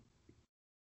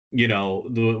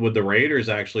 With the Raiders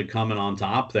actually coming on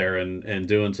top there and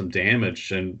doing some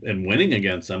damage and winning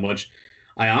against them, which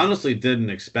I honestly didn't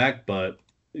expect, but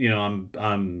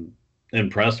I'm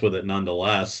impressed with it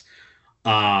nonetheless.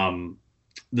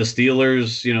 The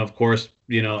Steelers, of course,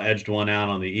 edged one out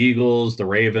on the Eagles. The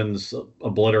Ravens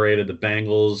obliterated the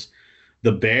Bengals.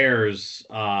 The Bears,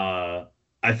 I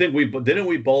think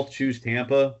we both choose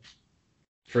Tampa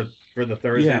for the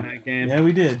Thursday night game. Yeah,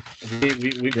 we did.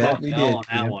 We caught hell on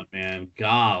that one, man.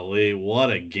 Golly, what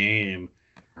a game.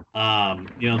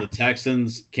 The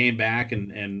Texans came back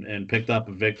and picked up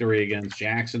a victory against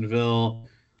Jacksonville.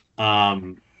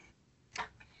 The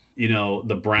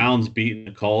Browns beating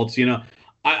the Colts.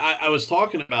 I was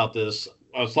talking about this.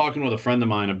 I was talking with a friend of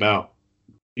mine about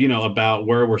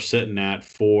where we're sitting at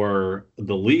for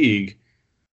the league.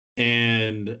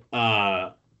 And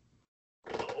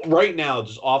right now,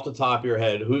 just off the top of your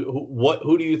head,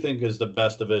 who do you think is the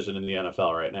best division in the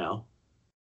NFL right now?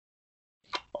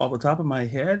 Off the top of my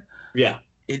head? Yeah.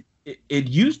 It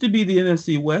used to be the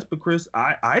NFC West, but Chris,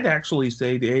 I'd actually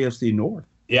say the AFC North.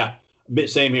 Yeah.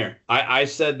 Same here. I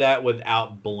said that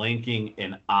without blinking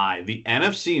an eye. The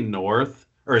NFC North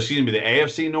or excuse me, the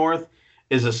AFC North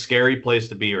is a scary place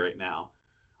to be right now.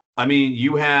 I mean,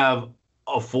 you have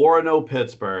a 4-0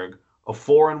 Pittsburgh, a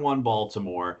 4-1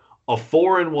 Baltimore, a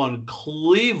 4-1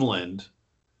 Cleveland,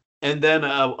 and then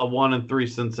a 1-3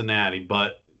 Cincinnati.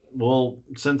 But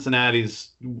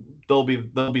Cincinnati's they'll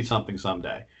be something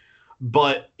someday.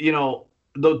 But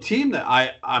the team that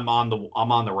I'm on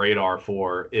the radar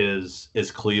for is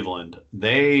Cleveland.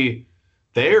 They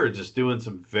are just doing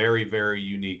some very, very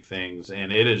unique things,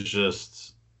 and it is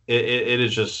just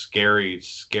scary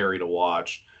to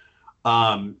watch.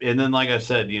 And then, like I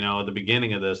said, at the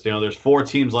beginning of this, there's 4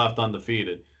 teams left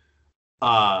undefeated.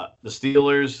 The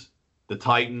Steelers, the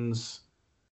Titans,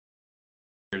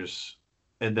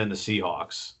 and then the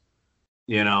Seahawks.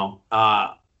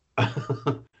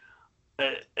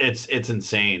 It's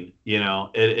insane.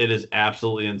 It is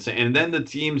absolutely insane. And then the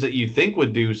teams that you think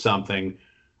would do something,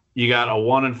 you got a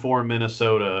 1-4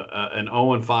 Minnesota, an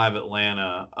 0-5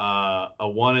 Atlanta, a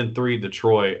 1-3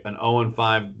 Detroit, an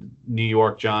 0-5 New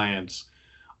York Giants,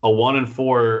 a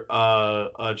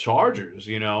 1-4 Chargers.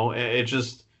 It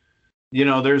just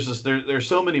there's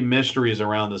so many mysteries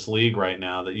around this league right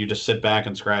now that you just sit back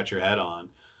and scratch your head on.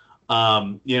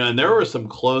 And there were some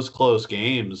close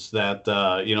games that,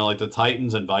 like the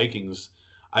Titans and Vikings.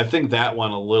 I think that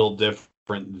went a little different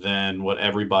than what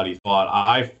everybody thought.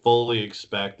 I fully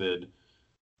expected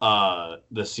the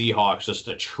Seahawks just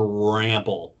to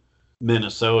trample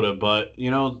Minnesota, but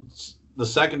the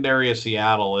secondary of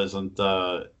Seattle isn't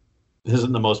the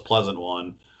most pleasant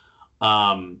one.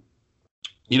 And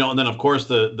then of course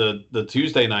the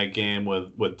Tuesday night game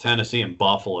with Tennessee and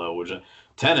Buffalo, which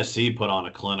Tennessee put on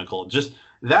a clinical. Just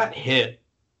that hit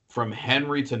from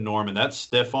Henry to Norman, that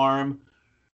stiff arm.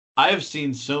 I have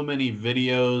seen so many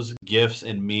videos, GIFs,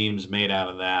 and memes made out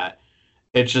of that.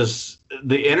 It's just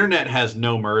the internet has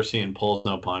no mercy and pulls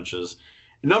no punches.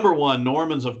 Number one,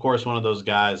 Norman's of course one of those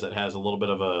guys that has a little bit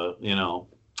of a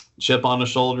chip on his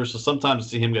shoulder. So sometimes to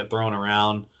see him get thrown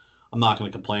around, I'm not going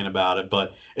to complain about it.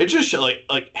 But it just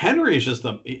like Henry is just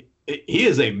he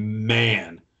is a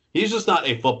man. He's just not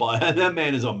a football. That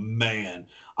man is a man.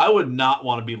 I would not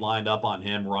want to be lined up on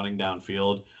him running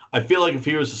downfield. I feel like if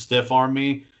he was to stiff arm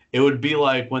me, it would be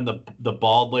like when the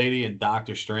bald lady in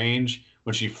Doctor Strange,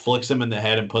 when she flicks him in the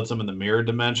head and puts him in the mirror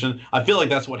dimension. I feel like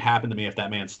that's what happened to me if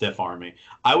that man stiff armed me.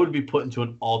 I would be put into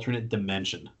an alternate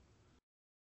dimension.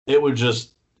 It would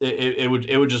just it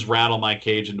would just rattle my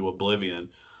cage into oblivion.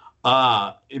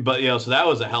 But so that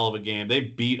was a hell of a game. They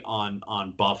beat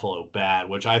on Buffalo bad,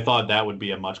 which I thought that would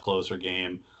be a much closer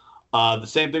game. The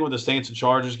same thing with the Saints and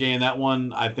Chargers game. That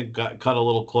one I think got cut a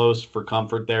little close for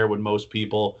comfort there with most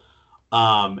people.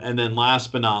 And then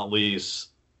last but not least,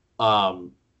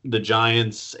 the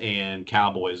Giants and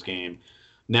Cowboys game.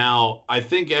 Now, I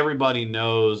think everybody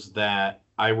knows that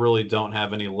I really don't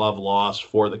have any love lost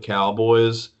for the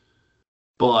Cowboys,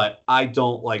 but I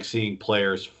don't like seeing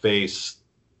players face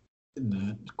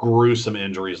gruesome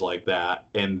injuries like that,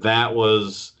 and that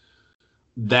was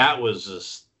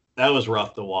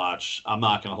rough to watch. I'm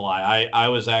not gonna lie. I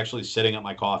was actually sitting at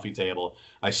my coffee table.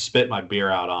 I spit my beer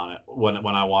out on it when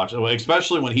I watched it,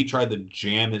 especially when he tried to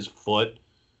jam his foot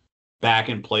back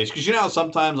in place, because how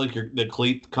sometimes like the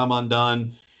cleat come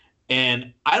undone,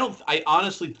 and I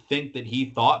honestly think that he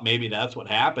thought maybe that's what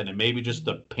happened, and maybe just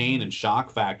the pain and shock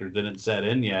factor didn't set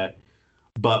in yet.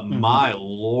 But my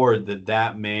Lord,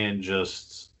 that man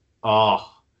just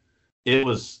it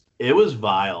was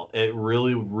vile. It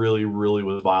really, really, really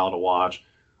was vile to watch.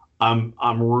 I'm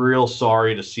real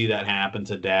sorry to see that happen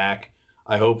to Dak.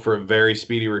 I hope for a very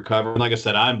speedy recovery. Like I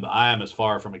said, I am as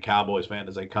far from a Cowboys fan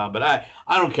as they come, but I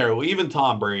don't care. Even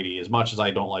Tom Brady, as much as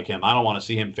I don't like him, I don't want to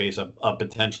see him face a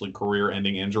potentially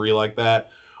career-ending injury like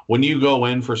that. When you go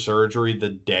in for surgery the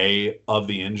day of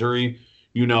the injury,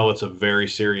 it's a very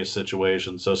serious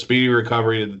situation. So speedy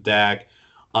recovery to the Dak.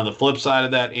 On the flip side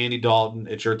of that, Andy Dalton,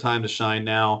 it's your time to shine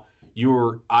now.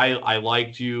 I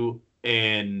liked you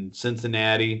in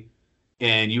Cincinnati,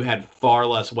 and you had far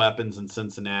less weapons in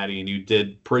Cincinnati, and you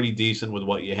did pretty decent with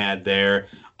what you had there.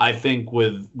 I think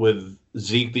with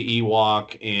Zeke the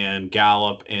Ewok and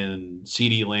Gallup and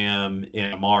CeeDee Lamb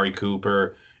and Amari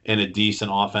Cooper and a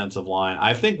decent offensive line,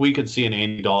 I think we could see an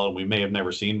Andy Dalton we may have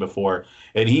never seen before,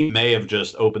 and he may have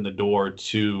just opened the door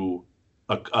to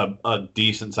a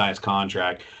decent-sized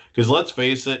contract. Because let's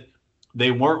face it, they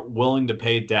weren't willing to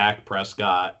pay Dak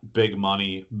Prescott big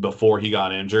money before he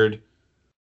got injured.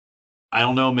 I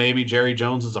don't know, maybe Jerry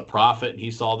Jones is a prophet and he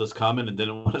saw this coming and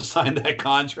didn't want to sign that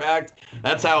contract.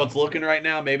 That's how it's looking right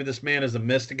now. Maybe this man is a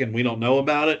mystic and we don't know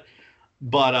about it.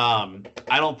 But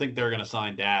I don't think they're going to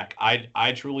sign Dak.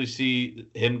 I truly see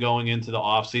him going into the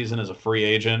offseason as a free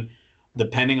agent.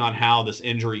 depending on how this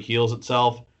injury heals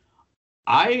itself,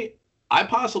 I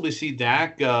possibly see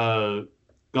Dak going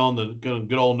to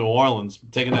good old New Orleans,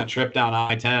 taking that trip down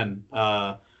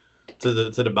I-10 to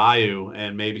the Bayou,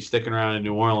 and maybe sticking around in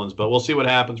New Orleans. But we'll see what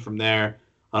happens from there.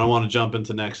 I don't want to jump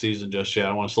into next season just yet.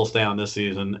 I want to still stay on this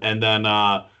season. And then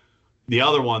the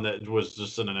other one that was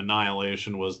just an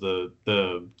annihilation was the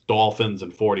Dolphins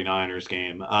and 49ers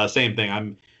game. Same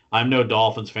thing. I'm no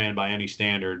Dolphins fan by any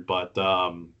standard, but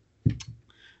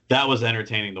that was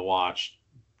entertaining to watch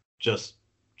just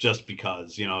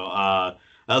because,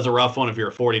 that was a rough one if you're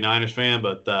a 49ers fan,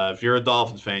 but if you're a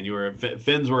Dolphins fan,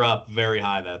 Fins were up very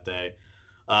high that day.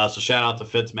 So shout out to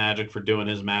Fitzmagic for doing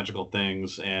his magical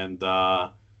things. And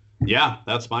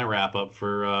that's my wrap up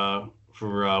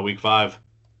for week 5.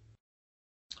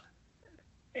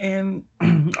 And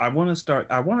I want to start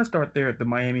there at the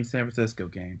Miami-San Francisco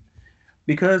game.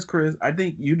 Because, Chris, I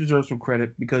think you deserve some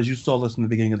credit because you saw this in the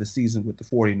beginning of the season with the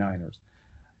 49ers.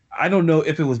 I don't know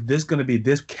if it was going to be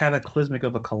this cataclysmic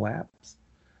of a collapse.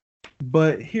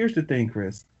 But here's the thing,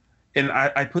 Chris. And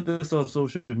I put this on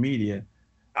social media.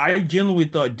 I genuinely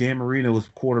thought Dan Marino was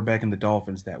quarterbacking the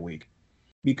Dolphins that week.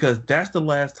 Because that's the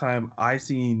last time I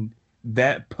seen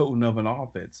that potent of an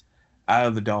offense out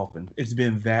of the Dolphins. It's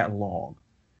been that long.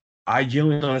 I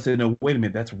genuinely thought, I said, no, wait a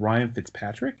minute, that's Ryan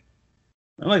Fitzpatrick?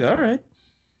 I'm like, all right.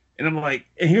 And I'm like,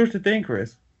 and here's the thing,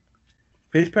 Chris.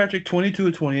 Fitzpatrick, 22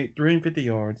 of 28, 350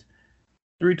 yards,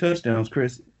 3 touchdowns,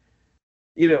 Chris.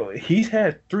 He's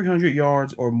had 300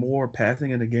 yards or more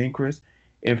passing in the game, Chris,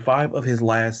 in 5 of his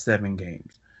last 7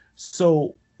 games.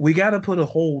 So we got to put a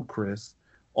hold, Chris,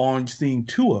 on seeing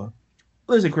Tua.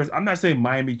 Listen, Chris, I'm not saying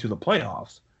Miami to the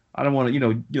playoffs. I don't want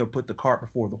to, put the cart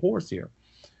before the horse here.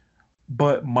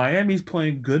 But Miami's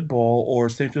playing good ball or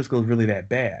San Francisco is really that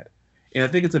bad. And I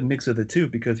think it's a mix of the two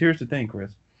because here's the thing,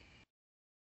 Chris.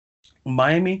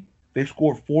 Miami, they've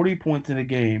scored 40 points in a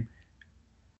game.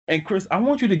 And, Chris, I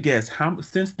want you to guess,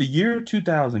 since the year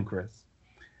 2000, Chris,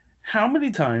 how many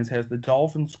times has the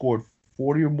Dolphins scored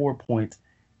 40 or more points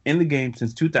in the game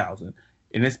since 2000?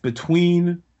 And it's in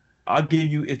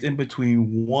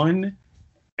between 1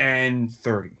 and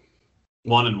 30.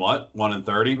 1 and what? 1 and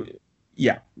 30?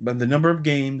 Yeah, but the number of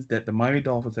games that the Miami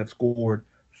Dolphins have scored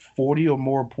 40 or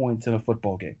more points in a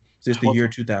football game since the year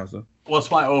 2000.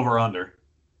 What's my over-under?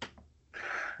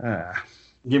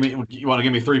 You want to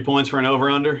give me 3 points for an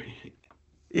over-under?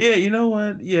 Yeah, you know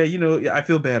what? Yeah, I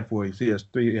feel bad for you. So yes,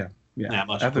 3. Yeah.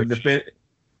 Much appreciated.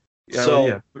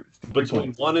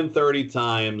 Between 1 and 30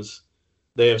 times,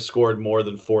 they have scored more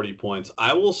than 40 points.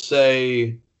 I will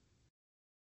say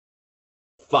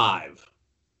 5.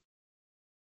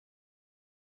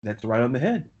 That's right on the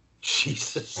head.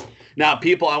 Jesus. Now,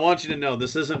 people, I want you to know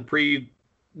this isn't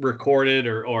pre-recorded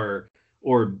or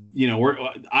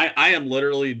I am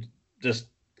literally just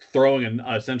throwing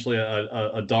essentially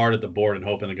a dart at the board and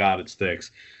hoping to God it sticks.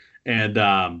 And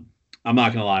I'm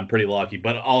not gonna lie, I'm pretty lucky.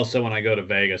 But also, when I go to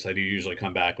Vegas, I do usually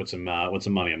come back with some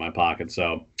money in my pocket.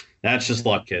 So that's just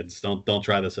luck, kids. Don't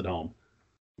try this at home.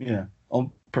 Yeah,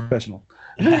 I'm professional.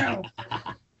 Now.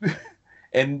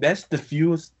 And that's the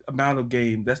fewest amount of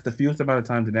games. That's the fewest amount of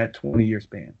times in that 20-year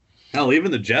span. Hell, even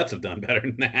the Jets have done better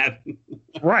than that.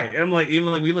 Right. And we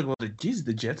look, well, the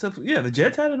Jets have, the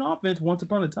Jets had an offense once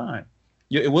upon a time.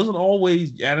 It wasn't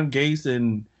always Adam Gase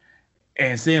and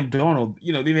Sam Darnold.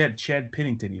 They had Chad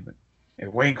Pennington even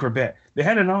and Wayne Corbett. They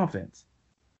had an offense.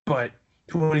 But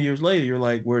 20 years later, you're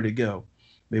like, where'd it go?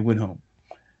 They went home.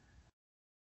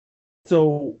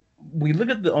 So we look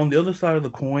at on the other side of the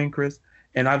coin, Chris,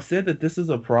 and I've said that this is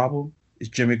a problem, is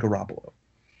Jimmy Garoppolo.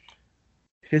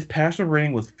 His passer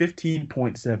rating was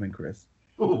 15.7, Chris.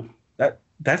 Ooh.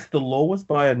 That's the lowest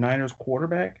by a Niners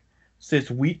quarterback since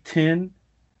week 10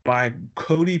 by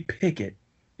Cody Pickett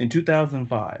in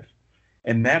 2005.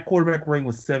 And that quarterback rating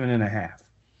was 7.5.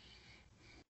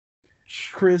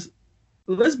 Chris,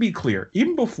 let's be clear.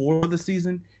 Even before the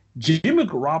season, Jimmy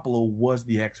Garoppolo was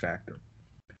the X factor.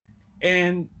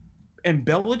 And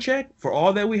Belichick, for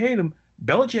all that we hate him,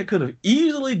 Belichick could have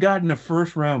easily gotten a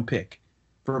first-round pick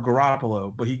for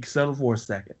Garoppolo, but he settled for a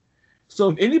second. So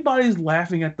if anybody's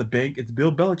laughing at the bank, it's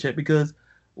Bill Belichick because,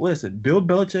 listen, Bill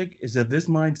Belichick is of this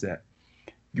mindset.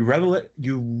 We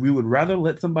would rather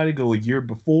let somebody go a year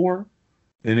before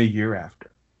than a year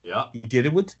after. Yeah. He did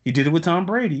it with Tom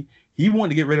Brady. He wanted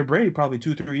to get rid of Brady probably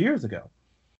 2-3 years ago.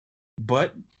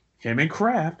 But him and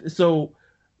Kraft. So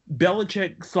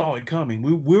Belichick saw it coming.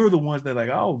 We were the ones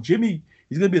that Jimmy,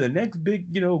 he's going to be the next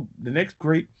big, the next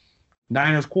great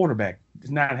Niners quarterback. It's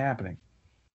not happening.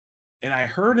 And I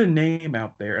heard a name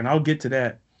out there, and I'll get to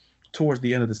that towards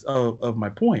the end of this of my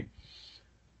point.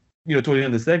 Toward the end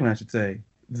of the segment, I should say.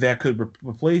 that could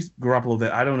replace Garoppolo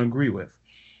that I don't agree with.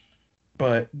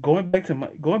 But going back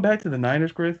to the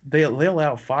Niners, Chris, they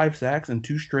allowed 5 sacks in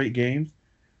 2 straight games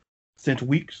since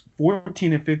weeks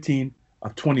 14 and 15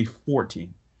 of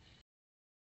 2014.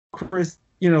 Chris,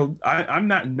 I'm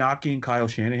not knocking Kyle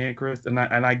Shanahan, Chris, and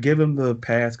I give him the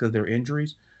pass because they're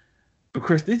injuries. But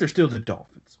Chris, these are still the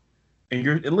Dolphins,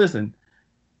 and listen,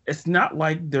 it's not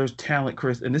like there's talent,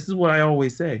 Chris. And this is what I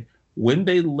always say: when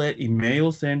they let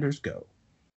Emmanuel Sanders go,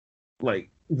 like,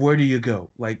 where do you go?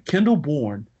 Like, Kendall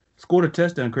Bourne scored a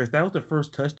touchdown, Chris. That was the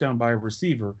first touchdown by a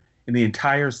receiver in the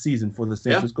entire season for the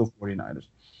San Francisco 49ers.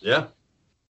 Yeah.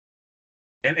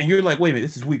 And you're like, wait a minute,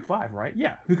 this is week 5, right?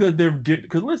 Yeah, because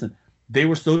listen, they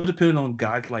were so dependent on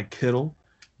guys like Kittle,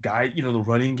 the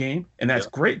running game, and that's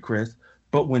great, Chris.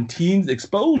 But when teams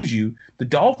expose you, the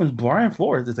Dolphins, Brian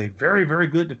Flores is a very, very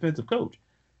good defensive coach.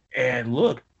 And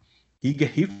look, he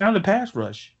found a pass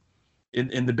rush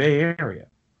in the Bay Area.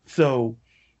 So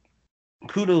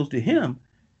kudos to him.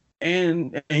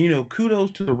 And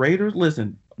kudos to the Raiders.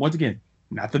 Listen, once again,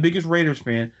 not the biggest Raiders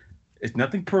fan. It's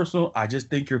nothing personal. I just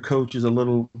think your coach is a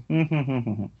little.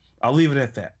 I'll leave it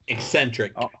at that.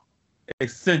 Eccentric.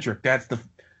 Eccentric. That's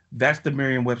the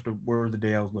Merriam-Webster word of the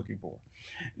day I was looking for.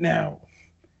 Now,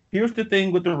 here's the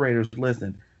thing with the Raiders.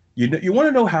 Listen, you want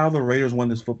to know how the Raiders won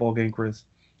this football game, Chris?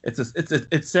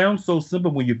 It sounds so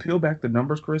simple when you peel back the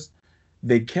numbers, Chris.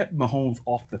 They kept Mahomes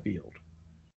off the field,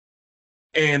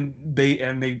 and they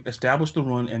established the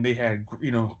run, and they had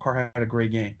Carr had a great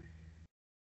game.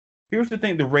 Here's the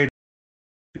thing: the Raiders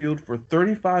field for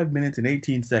 35 minutes and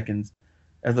 18 seconds,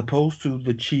 as opposed to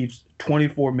the Chiefs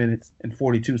 24 minutes and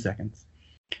 42 seconds.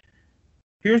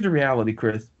 Here's the reality,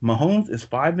 Chris. Mahomes is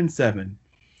 5-7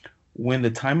 when the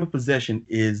time of possession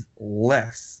is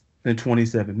less than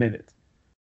 27 minutes.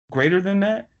 Greater than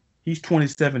that, he's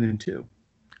 27-2.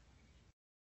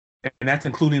 And that's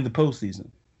including the postseason.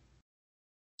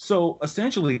 So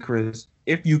essentially, Chris,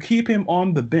 if you keep him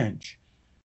on the bench,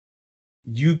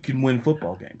 you can win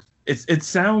football games. It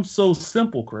sounds so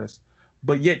simple, Chris,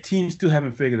 but yet teams still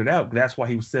haven't figured it out. That's why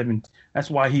he was 7. That's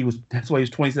why he was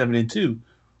 27-2,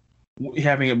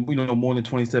 having more than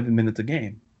 27 minutes a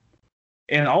game.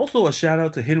 And also a shout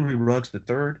out to Henry Ruggs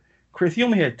III. Chris, he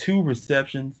only had 2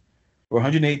 receptions for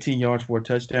 118 yards for a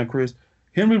touchdown. Chris,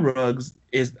 Henry Ruggs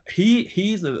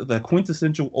he's the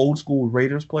quintessential old school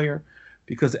Raiders player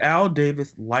because Al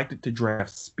Davis liked it to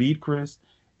draft speed, Chris.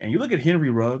 And you look at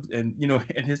Henry Ruggs and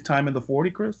in his time in the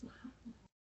 40, Chris,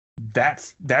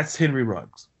 that's Henry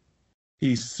Ruggs.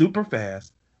 He's super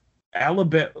fast.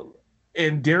 Alabama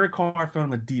and Derek Carr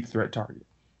found a deep threat target.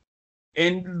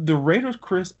 And the Raiders,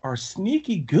 Chris, are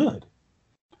sneaky good.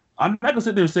 I'm not gonna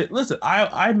sit there and say, listen,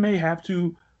 I may have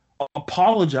to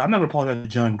apologize. I'm not gonna apologize to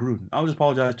John Gruden. I'll just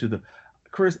apologize to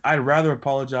Chris. I'd rather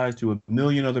apologize to a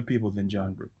million other people than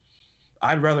John Gruden.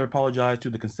 I'd rather apologize to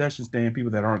the concession stand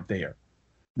people that aren't there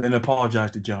than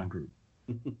apologize to John Gruden.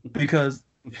 because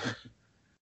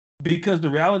the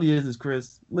reality is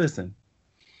Chris, listen,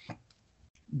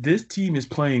 this team is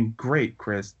playing great,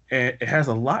 Chris, and it has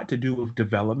a lot to do with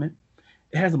development.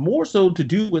 It has more so to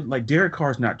do with, like, Derek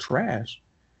Carr's not trash.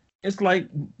 It's like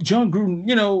John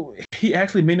Gruden, he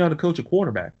actually may know how to coach a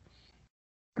quarterback.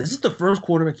 This is the first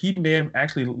quarterback he may have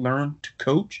actually learned to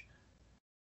coach.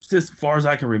 As far as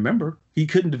I can remember, he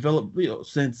couldn't develop,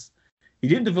 since he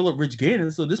didn't develop Rich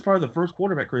Gannon. So this is probably the first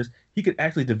quarterback, Chris, he could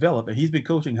actually develop, and he's been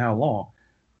coaching how long?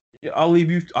 I'll leave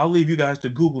you guys to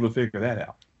Google to figure that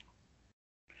out.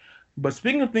 But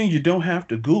speaking of things you don't have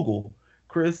to Google,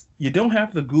 Chris, you don't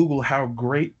have to Google how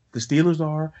great the Steelers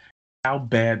are, how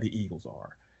bad the Eagles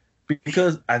are.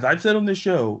 Because, as I've said on this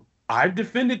show, I've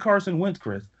defended Carson Wentz,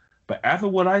 Chris, but after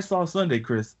what I saw Sunday,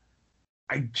 Chris,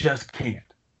 I just can't.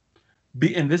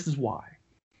 And this is why.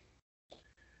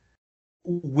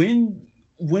 When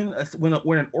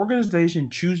an organization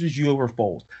chooses you over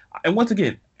Foles, and once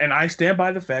again, and I stand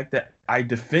by the fact that I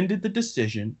defended the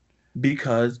decision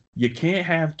because you can't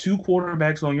have 2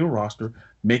 quarterbacks on your roster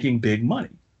making big money.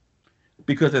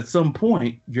 Because at some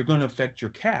point, you're going to affect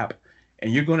your cap,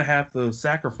 and you're going to have to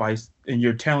sacrifice, and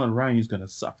your talent around you is going to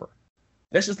suffer.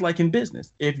 That's just like in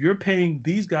business. If you're paying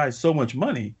these guys so much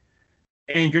money,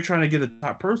 and you're trying to get a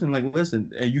top person, like,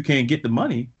 listen, and you can't get the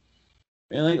money,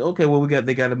 and like, okay, well,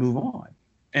 they got to move on.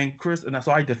 And Chris, and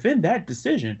so I defend that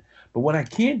decision. But what I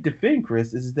can't defend,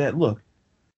 Chris, is that, look,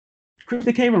 Chris,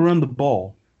 they can't even run the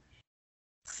ball.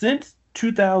 Since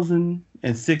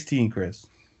 2016, Chris,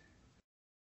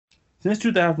 since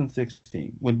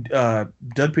 2016, when Doug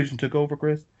Peterson took over,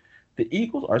 Chris, the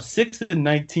Eagles are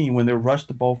 6-19 when they rush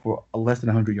the ball for less than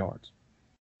 100 yards.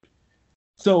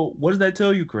 So what does that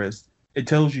tell you, Chris? It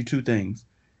tells you 2 things.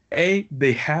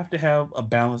 They have to have a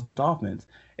balanced offense,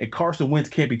 and Carson Wentz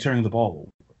can't be turning the ball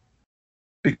over.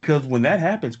 Because when that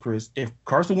happens, Chris, if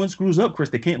Carson Wentz screws up, Chris,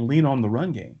 they can't lean on the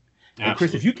run game. Absolutely. And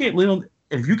Chris, if you can't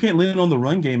lean on the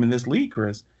run game in this league,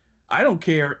 Chris, I don't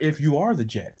care if you are the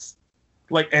Jets.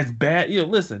 Like as bad,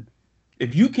 listen,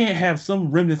 if you can't have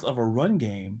some remnants of a run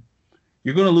game,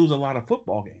 you're going to lose a lot of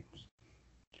football games.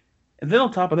 And then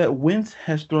on top of that, Wentz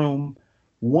has thrown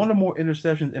one or more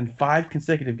interceptions in 5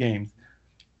 consecutive games.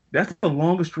 That's the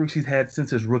longest streak he's had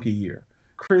since his rookie year.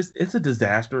 Chris, it's a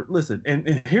disaster. Listen,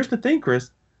 and here's the thing, Chris.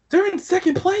 They're in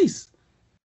second place.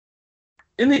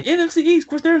 In the NFC East,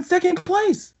 Chris, they're in second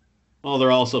place. Well,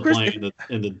 they're also playing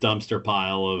in the dumpster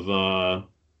pile of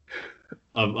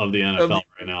the NFL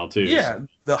right now, too. Yeah,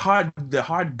 the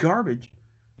hot garbage.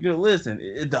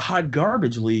 Listen, the hot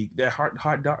garbage league, that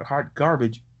hot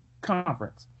garbage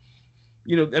conference.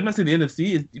 I'm not saying the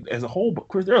NFC as a whole, but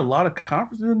Chris, there are a lot of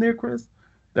conferences in there, Chris,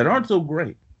 that aren't so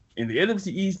great. And the NFC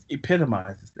East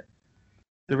epitomizes that.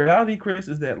 The reality, Chris,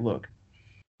 is that look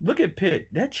at Pitt.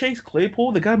 That Chase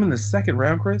Claypool, they got him in the second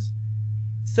round, Chris.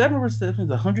 7 receptions,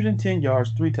 110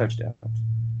 yards, 3 touchdowns.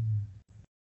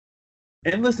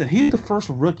 And listen, he's the first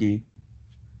rookie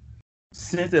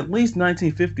since at least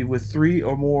 1950 with 3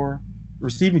 or more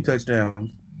receiving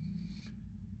touchdowns.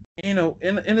 In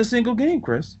a single game,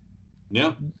 Chris.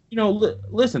 Yeah.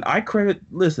 Listen,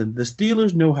 the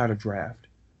Steelers know how to draft.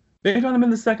 They found him in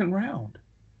the second round.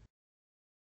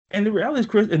 And the reality is,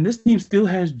 Chris, and this team still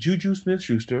has Juju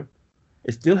Smith-Schuster.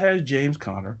 It still has James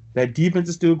Conner. That defense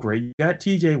is still great. You got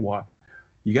T.J. Watt.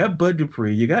 You got Bud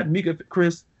Dupree. You got Mika.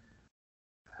 Chris,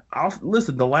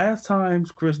 listen, the last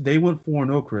times, Chris, they went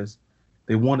 4-0, Chris,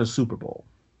 they won a Super Bowl.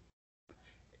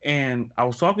 And I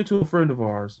was talking to a friend of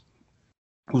ours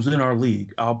who's in our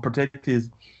league. I'll protect his,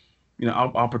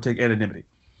 I'll protect anonymity.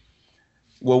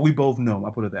 Well, we both know him.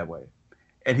 I'll put it that way.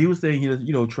 And he was saying he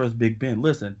doesn't, trust Big Ben.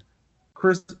 Listen,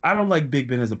 Chris, I don't like Big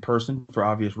Ben as a person for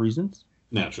obvious reasons.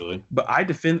 Naturally. But I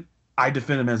defend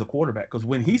him as a quarterback because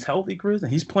when he's healthy, Chris,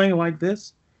 and he's playing like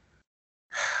this,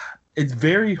 it's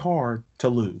very hard to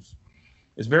lose.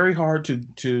 It's very hard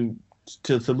to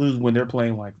lose when they're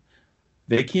playing like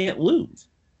they can't lose.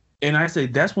 And I say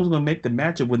that's what's going to make the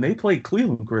matchup when they play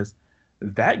Cleveland, Chris.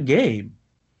 That game,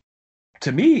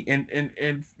 to me,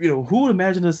 and who would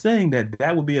imagine us saying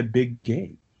that would be a big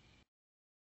game?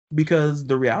 Because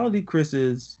the reality, Chris,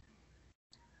 is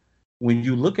when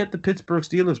you look at the Pittsburgh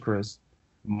Steelers, Chris,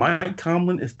 Mike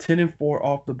Tomlin is 10-4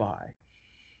 off the bye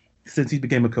since he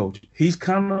became a coach. He's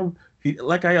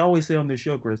like I always say on this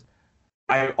show, Chris,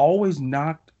 I always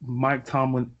knocked Mike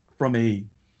Tomlin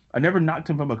I never knocked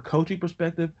him from a coaching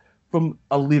perspective, from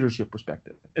a leadership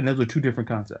perspective. And those are two different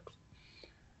concepts.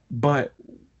 But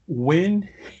when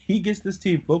he gets this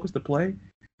team focused to play,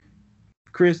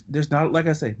 Chris, there's not, like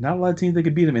I say, not a lot of teams that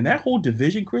can beat him. And that whole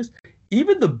division, Chris,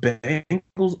 even the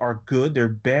Bengals are good. They're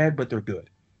bad, but they're good.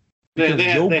 They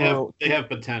have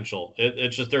potential.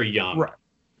 It's just they're young. Right.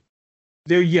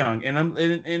 They're young. And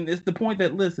it's the point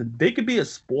that, listen, they could be a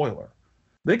spoiler.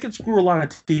 They could screw a lot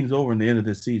of teams over in the end of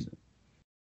this season.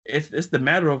 It's the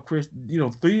matter of, Chris,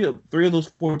 three of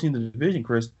those 4 teams in the division,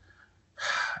 Chris,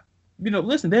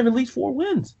 listen, they have at least 4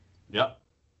 wins. Yep.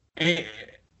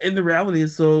 And the reality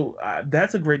is,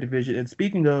 that's a great division. And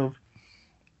speaking of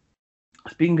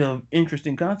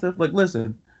interesting concepts, like,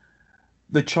 listen,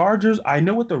 the Chargers, I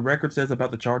know what the record says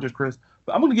about the Chargers, Chris,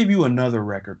 but I'm going to give you another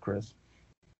record, Chris.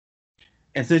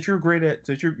 And since you're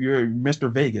you're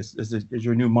Mr. Vegas is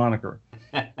your new moniker.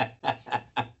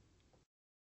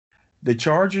 The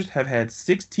Chargers have had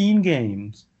 16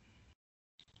 games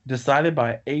decided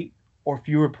by 8 or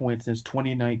fewer points since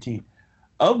 2019.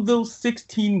 Of those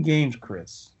 16 games,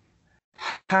 Chris,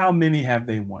 how many have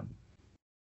they won?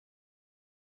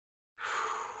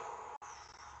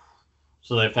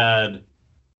 So they've had.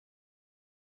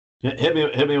 Hit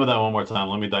me with that one more time.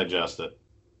 Let me digest it.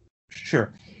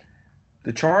 Sure.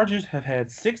 The Chargers have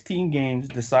had 16 games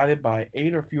decided by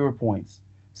 8 or fewer points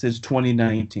since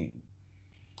 2019.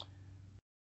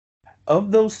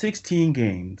 Of those 16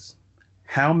 games,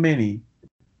 how many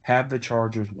have the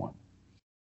Chargers won?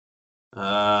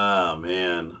 Oh,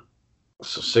 man.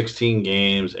 So 16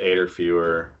 games, 8 or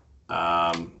fewer.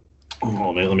 Oh,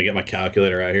 man, let me get my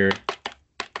calculator out here.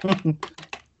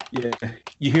 Yeah,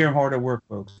 you hear him hard at work,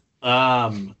 folks.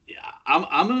 Yeah,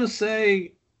 I'm gonna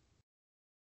say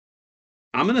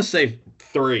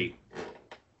 3.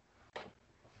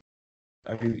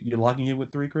 You're locking in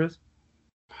with 3, Chris?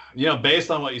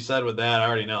 Based on what you said with that, I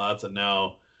already know that's a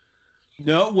no.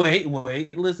 No, wait.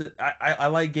 Listen, I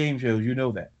like game shows. You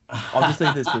know that. I'll just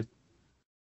say this, Chris.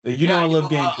 I love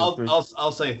game shows.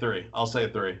 I'll say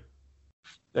 3.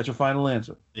 That's your final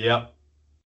answer. Yep.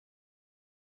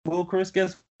 Well, Chris,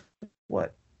 guess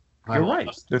what? You're right.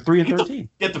 They're 3-13.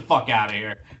 Get the fuck out of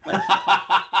here.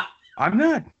 I'm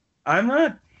not.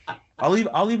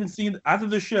 I'll even see after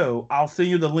the show. I'll send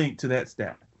you the link to that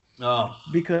stat. Oh.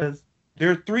 Because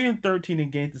they're 3-13 in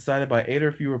games decided by 8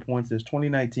 or fewer points since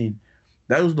 2019.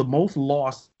 That was the most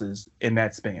losses in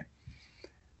that span.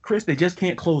 Chris, they just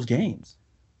can't close games,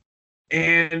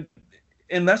 and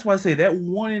that's why I say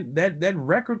that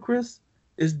record, Chris,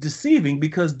 is deceiving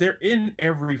because they're in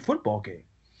every football game.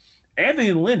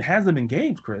 Anthony Lynn has them in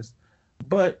games, Chris,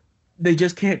 but they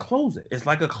just can't close it. It's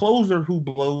like a closer who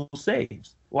blows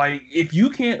saves. Like, if you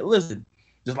can't, listen,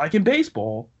 just like in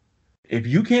baseball, if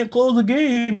you can't close a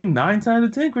game 9 times out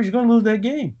of 10, Chris, you're going to lose that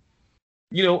game.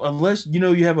 Unless,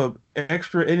 you have an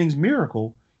extra innings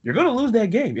miracle, you're going to lose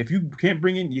that game. If you can't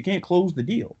you can't close the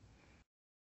deal.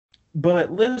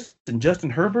 But listen, Justin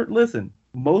Herbert,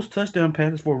 most touchdown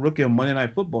passes for a rookie on Monday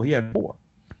Night Football, he had 4.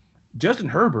 Justin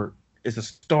Herbert is a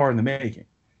star in the making.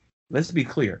 Let's be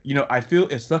clear. I feel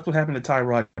it sucks what happened to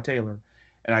Tyrod Taylor,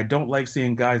 and I don't like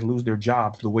seeing guys lose their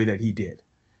jobs the way that he did.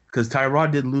 Because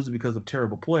Tyrod didn't lose it because of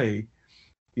terrible play.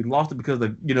 He lost it because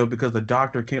the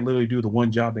doctor can't literally do the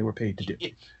one job they were paid to do.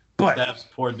 But that's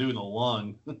poor dude in the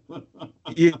lung.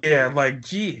 yeah, like,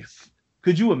 geez.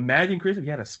 Could you imagine, Chris, if he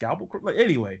had a scalpel? Like,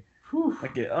 anyway.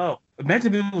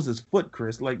 Imagine if it was his foot,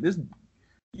 Chris. Like this,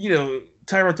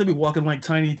 Tyrod Taylor walking like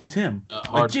Tiny Tim.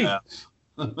 Hard pass.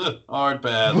 Hard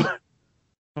pass.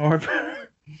 Hard pass.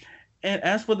 And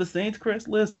as for the Saints, Chris,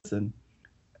 listen.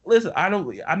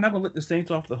 I'm not gonna let the Saints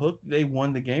off the hook. They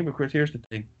won the game, but Chris, here's the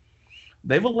thing: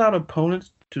 they've allowed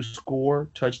opponents to score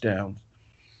touchdowns.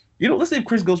 Let's say if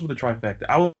Chris goes with the trifecta.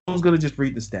 I was gonna just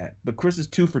read the stat, but Chris is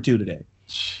 2 for 2 today.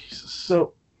 Jesus.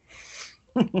 So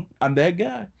I'm that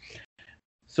guy.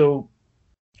 So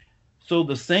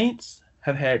the Saints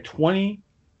have had 20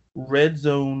 red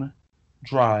zone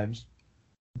drives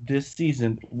this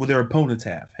season. Well, their opponents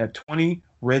have 20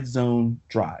 red zone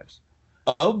drives.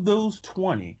 Of those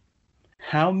 20,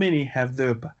 how many has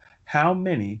their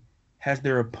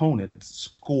opponents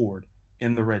scored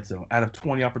in the red zone? Out of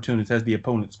 20 opportunities, has the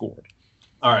opponent scored?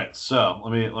 All right, so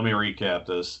let me recap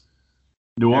this.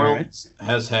 New Orleans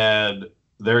has had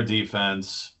their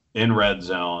defense in red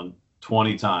zone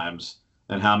 20 times,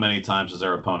 and how many times has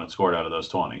their opponent scored out of those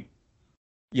 20?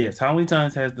 Yes, how many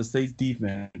times has the Saints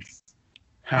defense,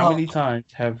 how many times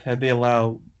have they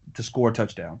allowed to score a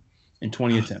touchdown in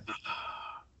 20 attempts?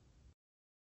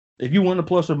 If you want a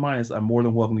plus or minus, I'm more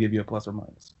than welcome to give you a plus or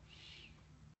minus.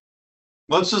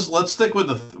 Let's stick with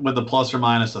the plus or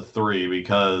minus of 3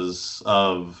 because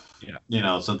of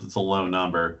since it's a low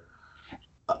number.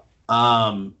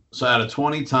 So out of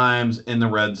 20 times in the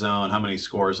red zone, how many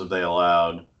scores have they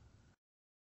allowed?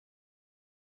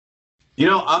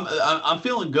 I'm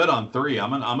feeling good on 3.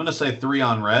 I'm gonna say 3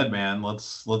 on red, man.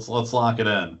 Let's lock it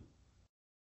in.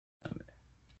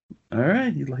 All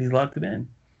right, he's locked it in.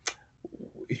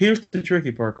 Here's the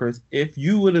tricky part, Chris. If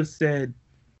you would have said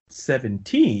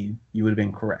 17, you would have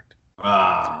been correct.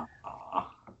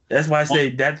 That's why I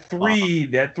say that 3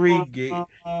 game.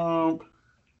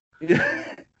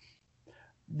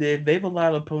 They've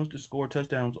allowed opponents to score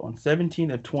touchdowns on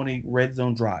 17 of 20 red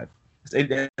zone drives.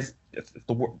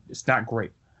 It's not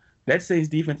great. That Saints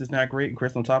defense is not great. And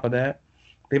Chris, on top of that,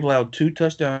 they've allowed 2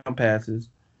 touchdown passes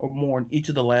or more in each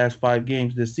of the last 5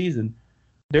 games this season.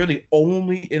 They're the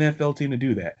only NFL team to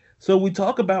do that. So we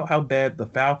talk about how bad the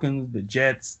Falcons, the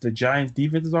Jets, the Giants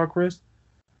defenses are, Chris.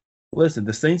 Listen,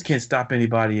 the Saints can't stop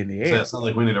anybody in the air. So it's not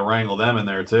like we need to wrangle them in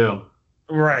there too.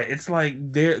 Right. It's like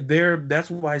they're that's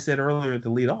why I said earlier to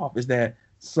lead off is that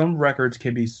some records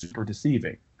can be super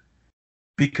deceiving.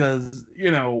 Because,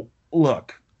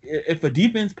 look, if a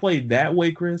defense played that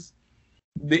way, Chris,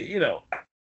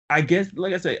 I guess,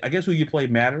 like I say, who you play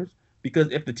matters. Because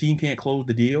if the team can't close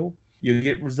the deal, you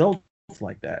get results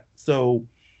like that. So,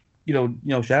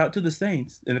 shout out to the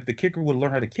Saints. And if the kicker would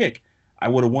learn how to kick, I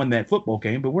would have won that football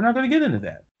game. But we're not going to get into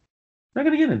that. I'm not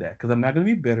going to get into that because I'm not going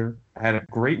to be bitter. I had a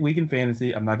great week in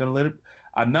fantasy. I'm not going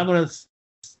to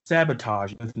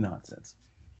sabotage with nonsense.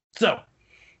 So,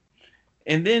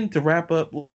 and then to wrap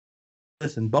up,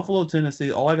 listen, Buffalo,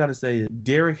 Tennessee, all I got to say is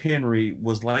Derrick Henry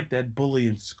was like that bully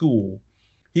in school.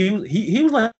 He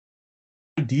was like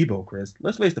Debo, Chris.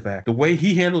 Let's face the fact. The way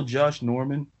he handled Josh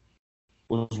Norman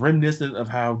was reminiscent of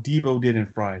how Debo did in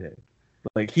Friday.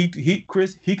 Like,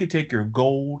 Chris, he could take your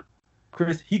gold.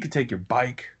 Chris, he could take your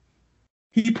bike.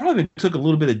 He probably took a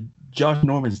little bit of Josh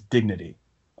Norman's dignity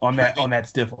on that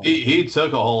stiff arm. He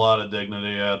took a whole lot of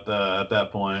dignity at that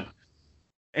point.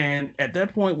 And at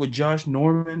that point with Josh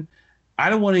Norman, I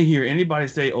don't want to hear anybody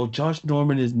say, "Oh, Josh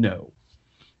Norman is no."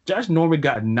 Josh Norman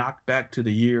got knocked back to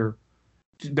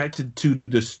to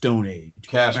the Stone Age.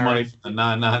 Cash Money from the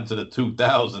 99 to the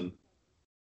 2000.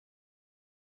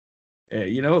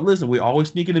 Listen, we always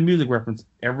sneak in a music reference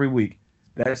every week.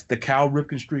 That's the Cal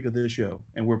Ripken streak of this show,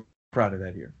 and we're proud of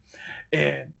that here.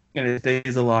 And it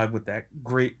stays alive with that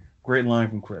great line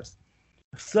from Chris.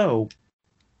 So,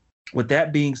 with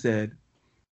that being said,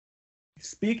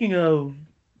 speaking of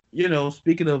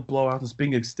blowouts and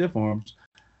speaking of stiff arms,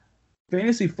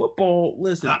 fantasy football.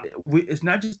 Listen, it's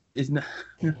not.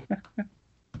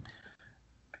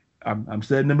 I'm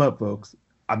setting them up, folks.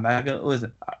 I'm not gonna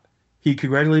listen. He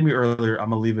congratulated me earlier.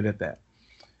 I'm gonna leave it at that.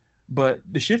 But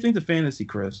the shifting to fantasy,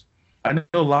 Chris, I know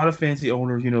a lot of fantasy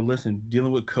owners, listen,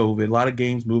 dealing with COVID, a lot of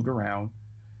games moved around,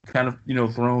 kind of,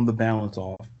 throwing the balance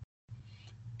off.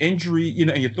 Injury,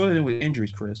 and you're throwing it in with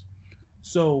injuries, Chris.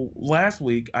 So last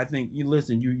week, I think you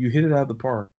hit it out of the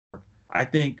park. I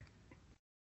think,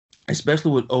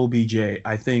 especially with OBJ,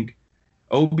 I think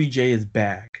OBJ is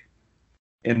back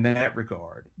in that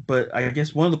regard. But I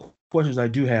guess one of the questions I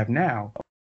do have now,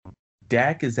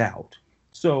 Dak is out.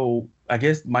 So I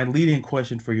guess my leading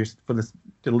question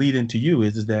to lead into you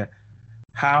is that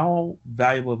how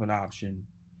valuable of an option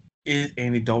is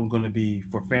Andy Dalton going to be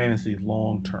for fantasy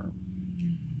long term?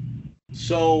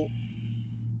 So,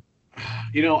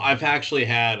 I've actually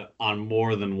had on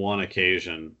more than one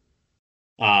occasion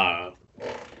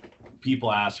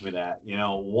people ask me that,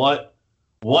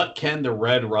 what can the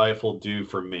Red Rifle do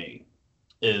for me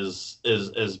is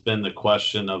been the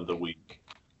question of the week.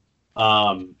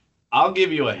 I'll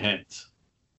give you a hint.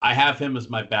 I have him as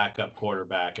my backup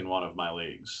quarterback in one of my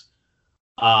leagues.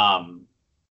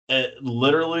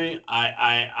 Literally,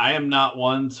 I am not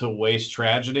one to waste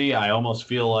tragedy. I almost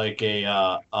feel like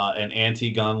an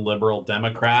anti-gun liberal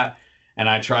Democrat, and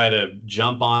I try to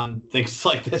jump on things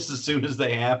like this as soon as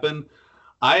they happen.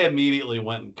 I immediately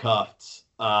went and cuffed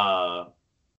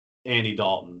Andy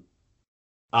Dalton.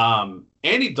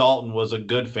 Andy Dalton was a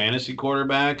good fantasy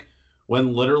quarterback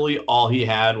when literally all he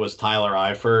had was Tyler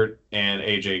Eifert and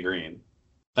AJ Green.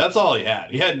 That's all he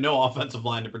had. He had no offensive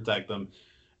line to protect them.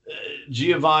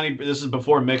 Giovanni, this is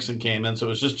before Mixon came in, so it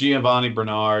was just Giovanni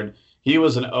Bernard. He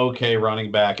was an okay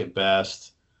running back at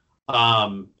best.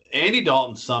 Andy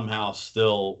Dalton somehow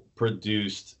still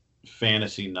produced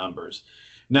fantasy numbers.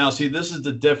 Now, see, this is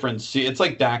the difference. See, it's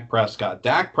like Dak Prescott.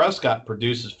 Dak Prescott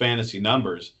produces fantasy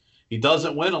numbers. He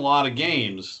doesn't win a lot of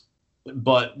games,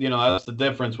 but, that's the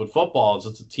difference with football is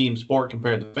it's a team sport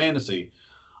compared to fantasy.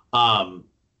 I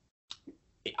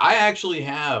actually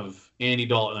have Andy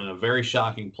Dalton in a very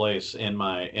shocking place in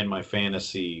my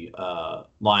fantasy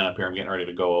lineup here. I'm getting ready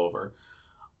to go over.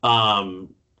 Like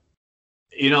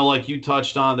you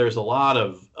touched on, there's a lot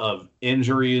of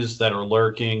injuries that are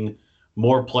lurking,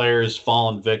 more players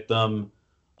falling victim.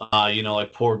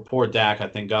 Like poor Dak, I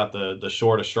think, got the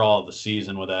shortest straw of the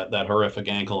season with that horrific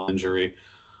ankle injury.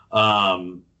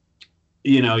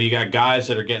 You got guys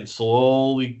that are getting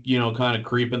slowly, kind of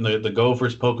creeping. The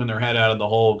Gophers poking their head out of the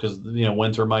hole because,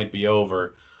 winter might be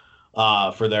over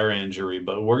for their injury.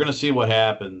 But we're going to see what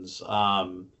happens.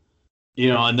 And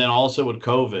then also with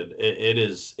COVID, it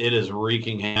is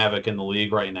wreaking havoc in the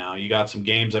league right now. You got some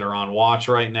games that are on watch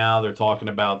right now. They're talking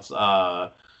about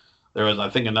there was, I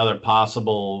think, another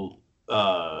possible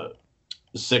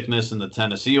sickness in the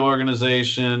Tennessee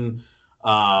organization.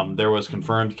 There was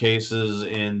confirmed cases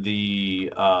in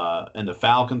the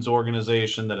Falcons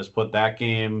organization that has put that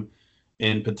game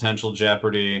in potential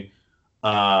jeopardy.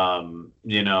 You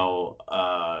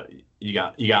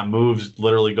got moves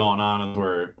literally going on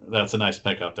where that's a nice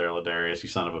pickup there, Ladarius, you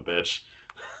son of a bitch.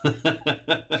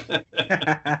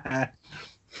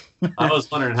 I was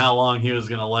wondering how long he was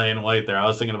going to lay in wait there. I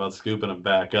was thinking about scooping him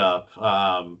back up.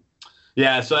 So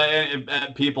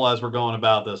people, as we're going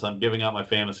about this, I'm giving out my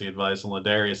fantasy advice, and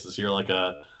Ladarius is here like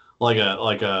a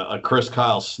Chris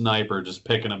Kyle sniper, just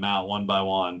picking them out one by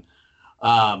one.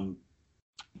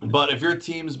 But if your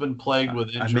team's been plagued with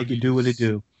injuries, I make you do what it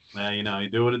do. Yeah, you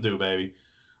do what it do, baby.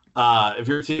 If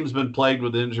your team's been plagued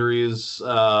with injuries,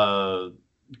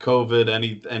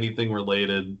 COVID, anything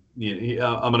related,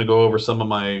 I'm going to go over some of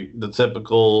the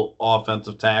typical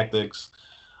offensive tactics,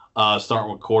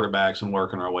 starting with quarterbacks and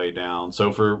working our way down.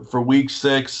 So for week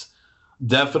 6,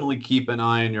 definitely keep an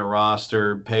eye on your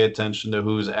roster. Pay attention to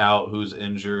who's out, who's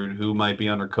injured, who might be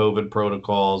under COVID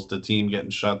protocols, the team getting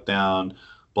shut down,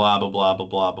 blah, blah, blah, blah,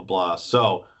 blah, blah, blah.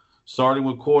 So starting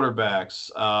with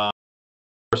quarterbacks,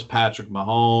 course, Patrick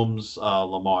Mahomes,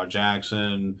 Lamar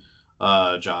Jackson,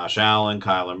 Josh Allen,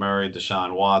 Kyler Murray,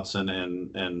 Deshaun Watson,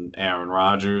 and Aaron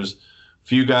Rodgers.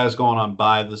 Few guys going on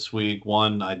bye this week.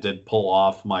 One, I did pull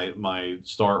off my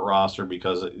start roster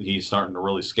because he's starting to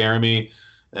really scare me,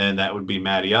 and that would be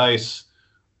Matty Ice.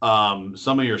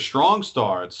 Some of your strong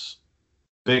starts,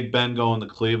 Big Ben going to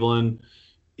Cleveland.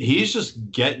 He's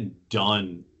just getting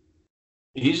done.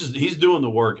 He's doing the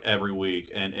work every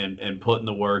week and putting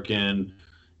the work in.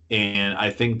 And I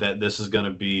think that this is going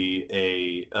to be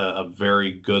a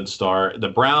very good start. The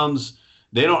Browns,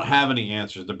 they don't have any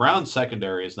answers. The Browns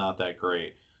secondary is not that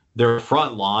great. Their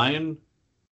front line,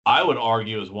 I would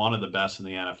argue, is one of the best in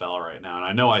the NFL right now. And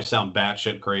I know I sound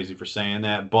batshit crazy for saying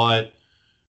that, but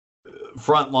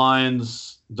front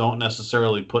lines don't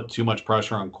necessarily put too much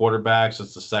pressure on quarterbacks.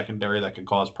 It's the secondary that can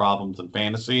cause problems in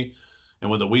fantasy. And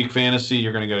with a weak fantasy,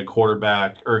 you're going to get a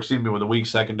quarterback, or excuse me, with a weak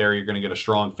secondary, you're going to get a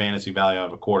strong fantasy value out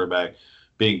of a quarterback,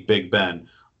 being Big Ben.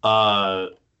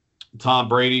 Tom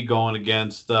Brady going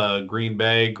against Green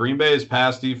Bay. Green Bay's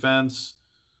pass defense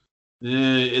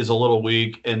is a little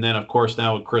weak. And then, of course,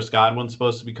 now with Chris Godwin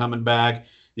supposed to be coming back,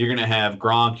 you're going to have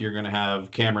Gronk, you're going to have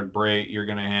Cameron Brate, you're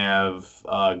going to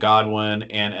have Godwin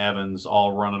and Evans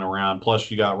all running around.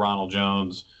 Plus, you got Ronald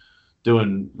Jones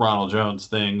doing Ronald Jones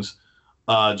things.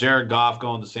 Jared Goff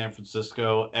going to San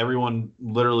Francisco. Everyone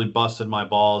literally busted my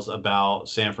balls about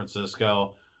San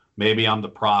Francisco. Maybe I'm the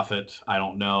prophet. I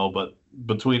don't know. But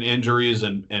between injuries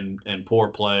and poor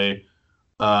play,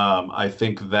 I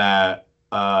think that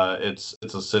it's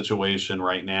a situation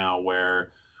right now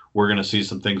where we're going to see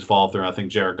some things fall through. I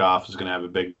think Jared Goff is going to have a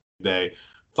big day.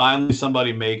 Finally,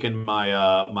 somebody making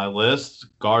my list.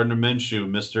 Gardner Minshew,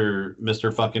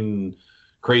 Mr. fucking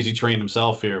crazy train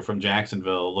himself here from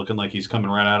Jacksonville, looking like he's coming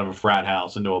right out of a frat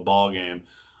house into a ball game.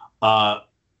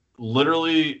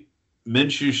 Literally,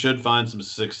 Minshew should find some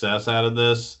success out of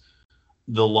this.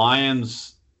 The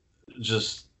Lions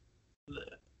just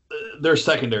their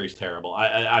secondary is terrible.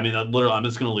 I mean, literally, I'm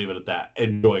just going to leave it at that.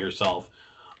 Enjoy yourself.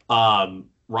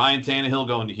 Ryan Tannehill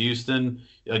going to Houston.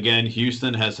 Again,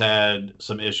 Houston has had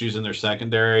some issues in their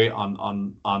secondary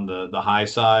on the high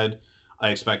side.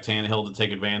 I expect Tannehill to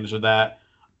take advantage of that.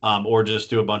 Or just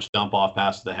do a bunch of dump-off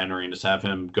passes to Henry and just have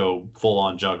him go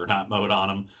full-on juggernaut mode on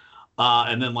him.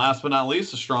 And then last but not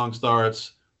least, the strong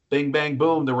starts. Bing, bang,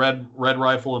 boom, the red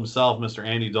rifle himself, Mr.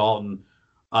 Andy Dalton.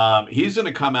 He's going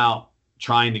to come out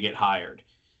trying to get hired.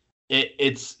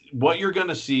 It's what you're going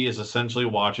to see is essentially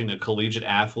watching a collegiate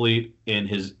athlete in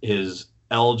his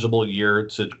eligible year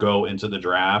to go into the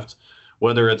draft,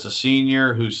 whether it's a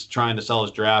senior who's trying to sell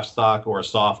his draft stock or a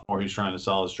sophomore who's trying to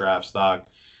sell his draft stock.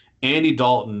 Andy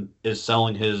Dalton is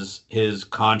selling his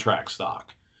contract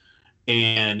stock,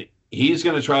 and he's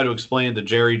going to try to explain to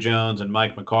Jerry Jones and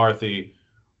Mike McCarthy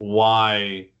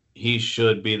why he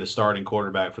should be the starting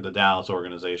quarterback for the Dallas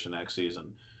organization next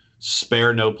season.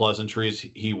 Spare no pleasantries.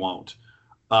 He won't.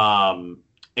 And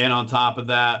on top of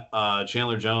that,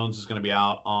 Chandler Jones is going to be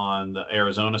out on the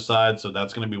Arizona side, so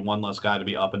that's going to be one less guy to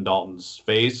be up in Dalton's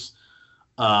face.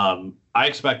 I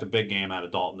expect a big game out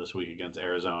of Dalton this week against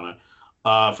Arizona.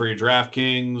 For your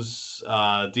DraftKings,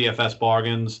 DFS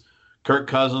bargains, Kirk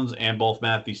Cousins and both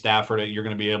Matthew Stafford, you're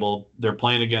going to be they're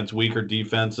playing against weaker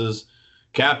defenses.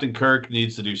 Captain Kirk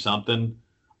needs to do something.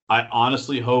 I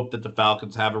honestly hope that the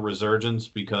Falcons have a resurgence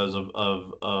because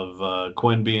of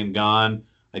Quinn being gone.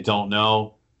 I don't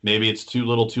know. Maybe it's too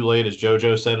little too late, as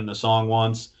JoJo said in a song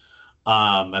once.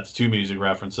 That's two music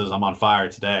references. I'm on fire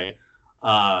today.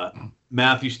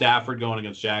 Matthew Stafford going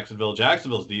against Jacksonville.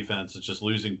 Jacksonville's defense is just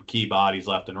losing key bodies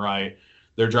left and right.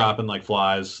 They're dropping like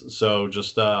flies. So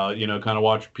just, kind of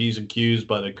watch P's and Q's,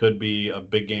 but it could be a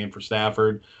big game for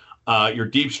Stafford. Your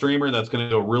deep streamer that's going to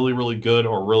go really, really good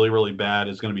or really, really bad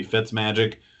is going to be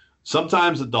Fitzmagic.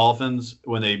 Sometimes the Dolphins,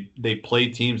 when they play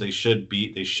teams they should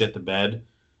beat, they shit the bed.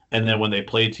 And then when they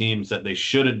play teams that they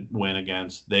shouldn't win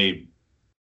against, they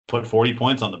put 40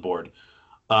 points on the board.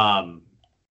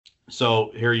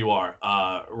 So here you are.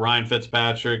 Ryan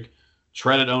Fitzpatrick,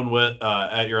 tread at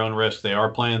your own risk. They are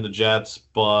playing the Jets,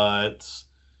 but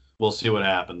we'll see what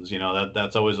happens.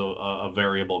 That's always a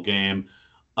variable game.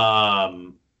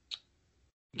 Cam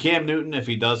Newton, if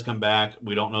he does come back,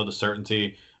 we don't know the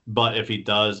certainty, but if he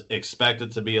does, expect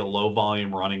it to be a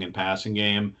low-volume running and passing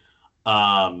game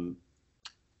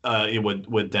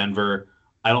with Denver.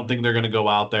 I don't think they're going to go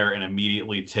out there and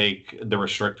immediately take the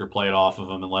restrictor plate off of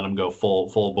him and let him go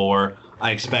full bore.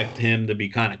 I expect him to be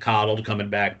kind of coddled coming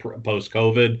back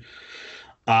post-COVID.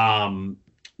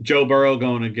 Joe Burrow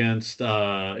going against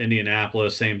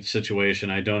Indianapolis, same situation.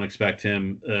 I don't expect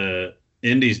him.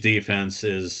 Indy's defense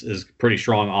is pretty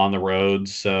strong on the road,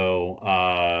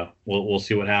 so we'll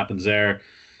see what happens there.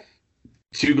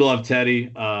 Two-glove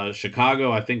Teddy.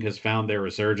 Chicago, I think, has found their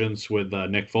resurgence with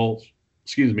Nick Foles.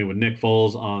 with Nick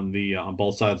Foles on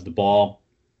both sides of the ball.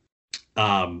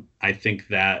 I think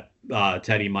that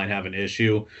Teddy might have an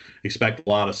issue. Expect a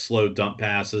lot of slow dump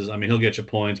passes. I mean, he'll get you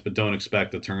points, but don't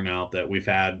expect the turnout that we've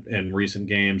had in recent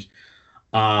games.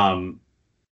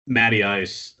 Matty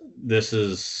Ice, this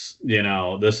is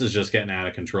just getting out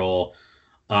of control.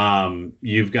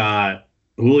 You've got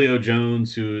Julio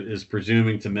Jones, who is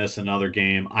presuming to miss another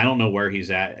game. I don't know where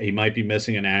he's at. He might be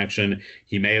missing in action.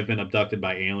 He may have been abducted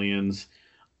by aliens.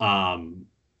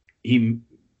 He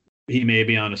may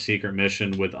be on a secret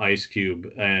mission with Ice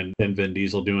Cube and Vin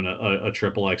Diesel doing a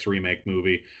Triple X remake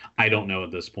movie. I don't know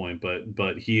at this point,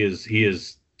 but he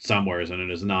is somewhere and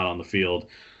it is not on the field.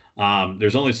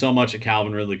 There's only so much that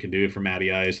Calvin Ridley can do for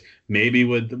Matty Ice. Maybe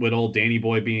with old Danny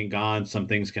Boy being gone, some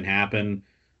things can happen.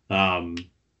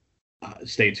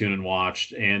 Stay tuned and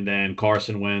watch. And then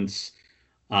Carson Wentz.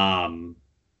 We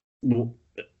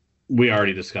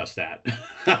already discussed that.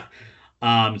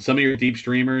 Some of your deep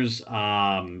streamers,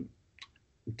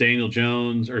 Daniel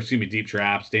Jones, deep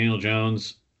traps, Daniel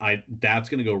Jones, that's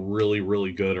going to go really,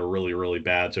 really good or really, really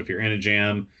bad. So if you're in a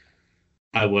jam,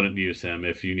 I wouldn't use him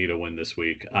if you need a win this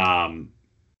week.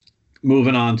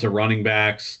 Moving on to running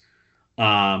backs.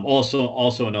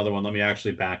 Also another one. Let me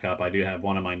actually back up. I do have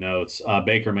one of my notes.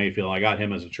 Baker Mayfield. I got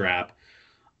him as a trap.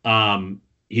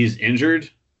 He's injured.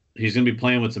 He's going to be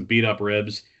playing with some beat up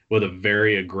ribs with a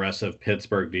very aggressive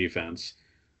Pittsburgh defense.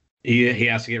 He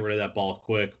has to get rid of that ball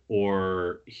quick,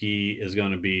 or he is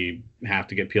going to have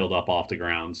to get peeled up off the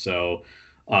ground. So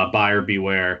buyer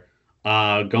beware.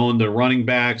 Going to running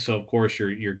back. So of course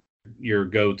your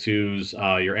go-tos,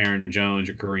 your Aaron Jones,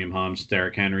 your Kareem Hunt,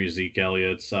 Derrick Henry, Zeke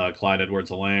Elliott, Clyde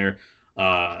Edwards-Helaire,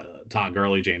 Todd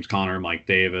Gurley, James Conner, Mike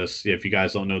Davis. If you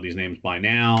guys don't know these names by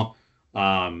now,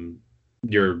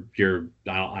 you're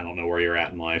I don't know where you're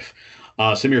at in life.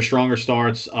 Some of your stronger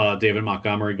starts, David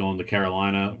Montgomery going to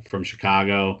Carolina from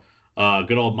Chicago.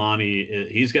 Good old Monty,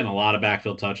 he's getting a lot of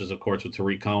backfield touches, of course, with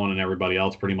Tariq Cohen and everybody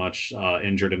else pretty much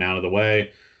injured and out of the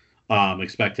way.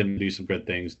 Expect him to do some good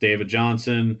things. David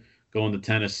Johnson going to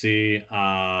Tennessee.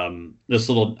 This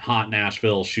little hot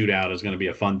Nashville shootout is going to be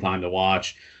a fun time to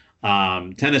watch.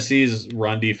 Tennessee's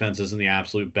run defense isn't the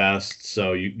absolute best,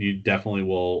 so you definitely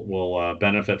will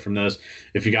benefit from this.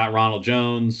 If you got Ronald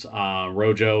Jones,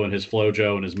 Rojo and his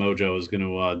Flojo and his Mojo is going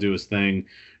to do his thing.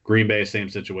 Green Bay, same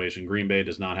situation. Green Bay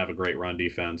does not have a great run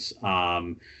defense.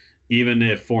 Even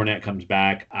if Fournette comes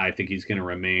back, I think he's going to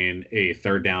remain a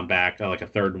third down back, like a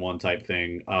 3rd and 1 type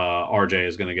thing. RJ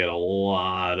is going to get a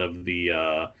lot of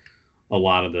the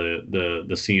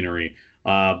scenery.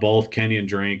 Both Kenyon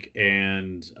Drake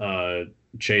and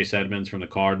Chase Edmonds from the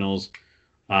Cardinals.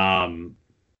 I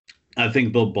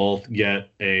think they'll both get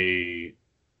a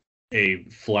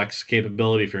flex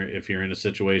capability if you're in a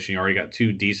situation you already got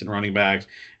 2 decent running backs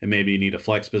and maybe you need a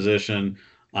flex position.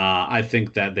 I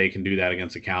think that they can do that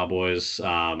against the Cowboys.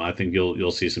 I think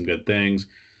you'll see some good things.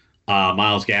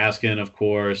 Myles Gaskin, of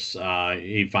course,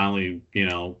 he finally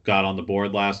got on the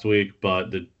board last week,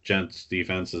 but the Gents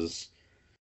defense is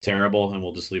terrible, and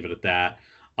we'll just leave it at that.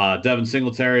 Devin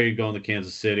Singletary going to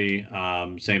Kansas City.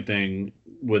 Same thing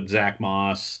with Zach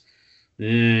Moss.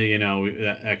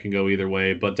 That can go either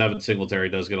way, but Devin Singletary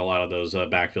does get a lot of those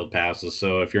backfield passes.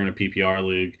 So if you're in a PPR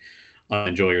league,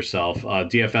 enjoy yourself.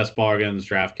 DFS bargains,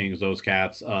 DraftKings, those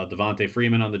cats. Devontae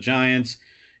Freeman on the Giants.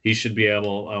 He should be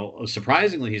able.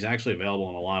 Surprisingly, he's actually available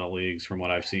in a lot of leagues from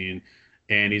what I've seen,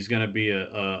 and he's going to be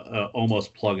a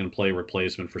almost plug and play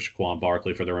replacement for Saquon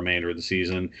Barkley for the remainder of the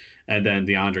season. And then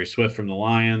DeAndre Swift from the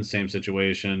Lions, same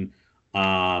situation.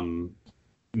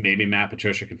 Maybe Matt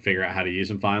Patricia can figure out how to use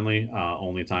him finally.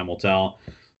 Only time will tell.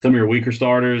 Some of your weaker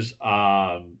starters.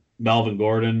 Melvin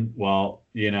Gordon, well,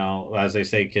 as they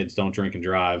say, kids don't drink and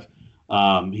drive.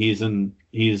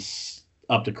 He's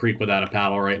up the creek without a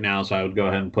paddle right now, so I would go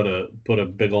ahead and put a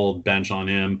big old bench on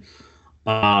him.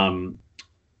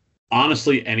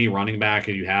 Honestly, any running back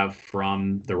you have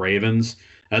from the Ravens,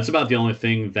 that's about the only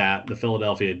thing that the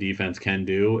Philadelphia defense can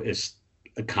do is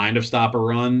kind of stop a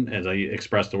run, as I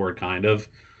expressed the word kind of.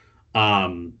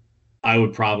 I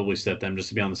would probably sit them just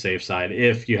to be on the safe side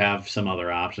if you have some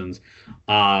other options.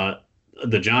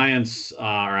 The Giants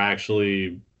are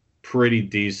actually pretty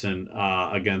decent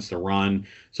against the run,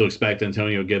 so expect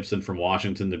Antonio Gibson from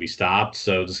Washington to be stopped.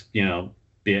 So just be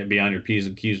on your P's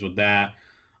and Q's with that.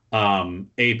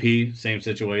 AP, same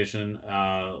situation.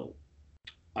 I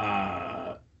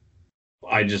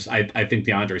think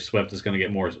DeAndre Swift is going to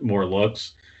get more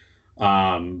looks.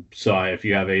 So if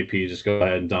you have AP, just go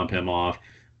ahead and dump him off.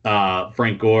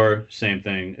 Frank Gore, same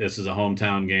thing. This is a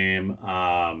hometown game.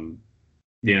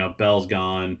 Bell's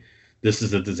gone. This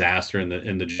is a disaster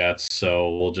in the Jets.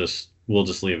 So we'll just we'll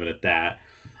just leave it at that.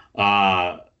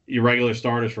 Your regular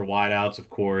starters for wideouts, of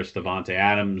course, Devontae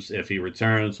Adams if he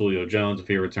returns, Julio Jones if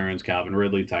he returns, Calvin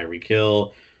Ridley, Tyreek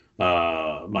Hill,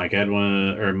 Mike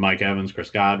Evans, Chris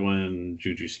Godwin,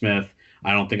 Juju Smith.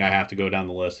 I don't think I have to go down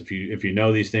the list. If you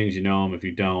know these things, you know them. If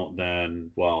you don't,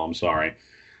 then well, I'm sorry.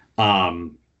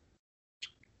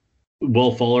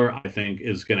 Will Fuller, I think,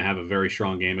 is going to have a very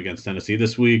strong game against Tennessee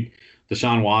this week.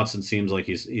 Deshaun Watson seems like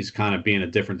he's kind of being a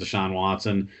different Deshaun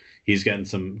Watson. He's getting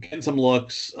some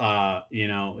looks.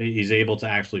 He's able to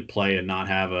actually play and not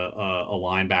have a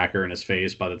linebacker in his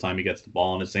face by the time he gets the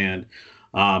ball in his hand.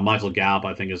 Michael Gallup,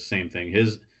 I think, is the same thing.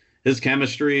 His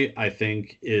chemistry, I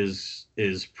think, is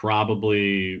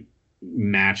probably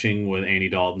matching with Andy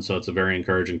Dalton, so it's a very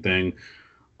encouraging thing.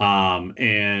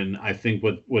 And I think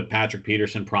with Patrick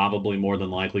Peterson probably more than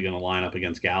likely going to line up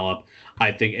against Gallup,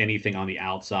 I think anything on the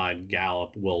outside,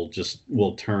 Gallup will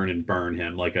turn and burn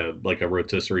him like a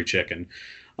rotisserie chicken.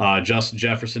 Justin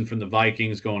Jefferson from the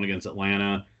Vikings going against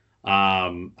Atlanta.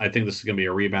 I think this is going to be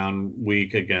a rebound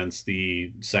week against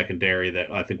the secondary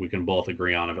that I think we can both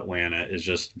agree on of Atlanta is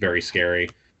just very scary.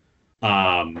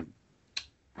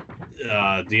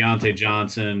 Deontay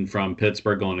Johnson from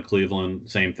Pittsburgh going to Cleveland,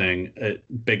 same thing.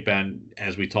 Big Ben,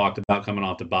 as we talked about coming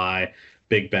off the bye,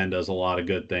 Big Ben does a lot of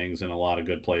good things in a lot of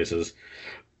good places.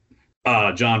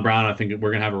 John Brown, I think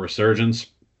we're going to have a resurgence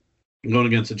going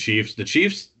against the Chiefs. The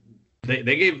Chiefs, they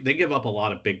give up a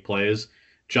lot of big plays.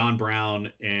 John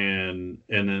Brown and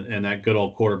that good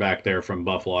old quarterback there from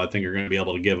Buffalo, I think are going to be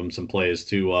able to give them some plays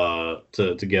to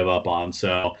give up on.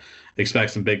 So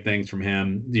expect some big things from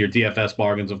him. Your DFS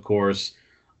bargains, of course.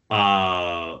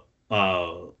 LaVisca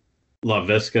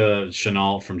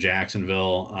Chenault from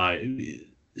Jacksonville.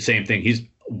 Same thing. He's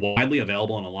widely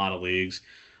available in a lot of leagues.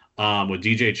 With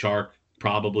DJ Chark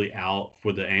probably out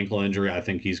with the ankle injury, I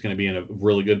think he's going to be in a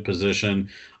really good position.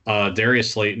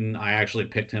 Darius Slayton, I actually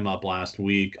picked him up last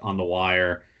week on the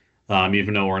wire,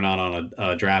 even though we're not on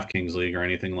a DraftKings league or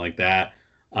anything like that.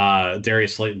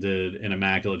 Darius Slayton did an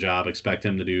immaculate job. Expect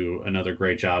him to do another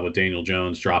great job with Daniel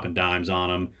Jones dropping dimes on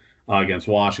him against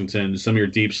Washington. Some of your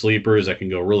deep sleepers that can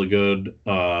go really good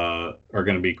are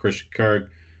going to be Christian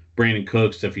Kirk, Brandon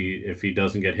Cooks if he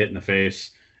doesn't get hit in the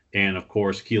face, and of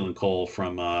course Keelan Cole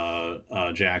from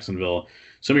Jacksonville.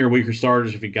 Some of your weaker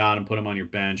starters, if you got them, put them on your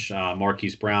bench.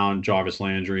 Marquise Brown, Jarvis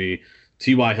Landry,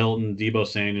 T.Y. Hilton, Deebo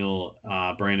Samuel,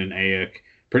 Brandon Ayuk,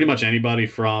 pretty much anybody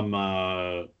from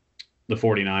the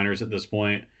 49ers at this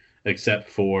point, except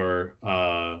for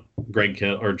Greg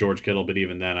Kittle or George Kittle. But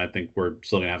even then, I think we're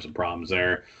still going to have some problems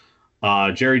there.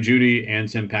 Jerry Jeudy and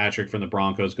Tim Patrick from the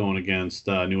Broncos going against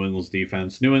New England's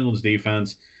defense. New England's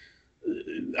defense,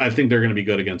 I think they're going to be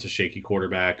good against a shaky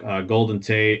quarterback. Golden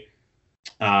Tate,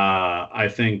 I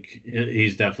think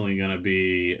he's definitely going to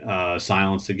be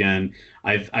silenced again.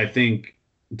 I think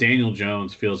Daniel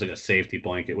Jones feels like a safety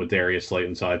blanket with Darius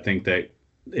Slayton, so I think that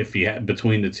if he had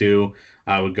between the two,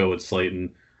 I would go with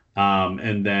Slayton.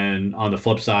 And then on the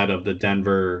flip side of the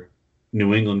Denver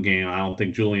New England game, I don't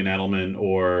think Julian Edelman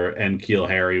or N'Keal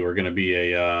Harry were going to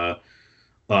be a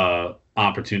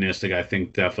opportunistic. I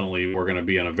think definitely we're going to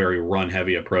be on a very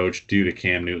run-heavy approach due to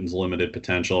Cam Newton's limited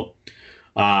potential.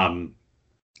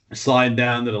 Slide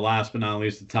down to the last but not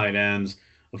least, the tight ends.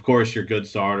 Of course, your good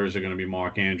starters are going to be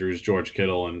Mark Andrews, George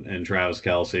Kittle, and Travis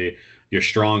Kelce. Your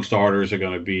strong starters are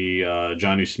going to be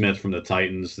Jonnu Smith from the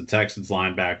Titans. The Texans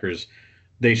linebackers,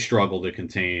 they struggle to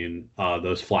contain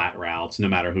those flat routes, no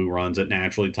matter who runs it.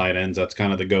 Naturally, tight ends, that's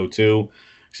kind of the go-to.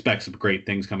 Expect some great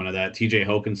things coming out of that. TJ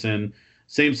Hockenson,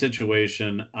 same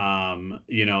situation.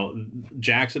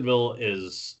 Jacksonville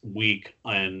is weak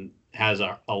and has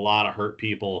a lot of hurt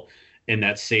people in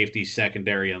that safety,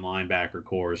 secondary, and linebacker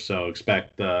core. So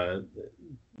expect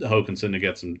Hockenson to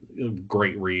get some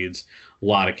great reads, a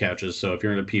lot of catches. So if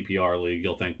you're in a PPR league,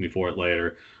 you'll thank me for it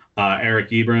later. Eric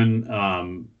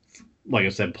Ebron, like I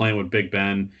said, playing with Big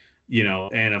Ben,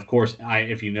 and of course,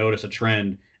 if you notice a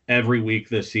trend, every week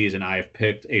this season, I have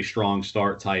picked a strong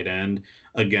start tight end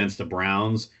against the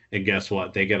Browns, and guess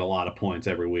what? They get a lot of points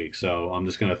every week. So I'm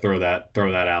just going to throw that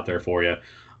out there for you.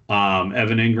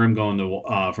 Evan Ingram going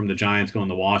to from the Giants going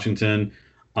to Washington.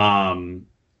 We'll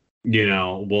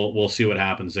see what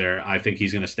happens there. I think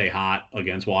he's going to stay hot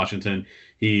against Washington.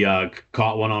 He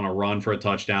caught one on a run for a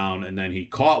touchdown, and then he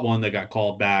caught one that got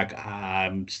called back.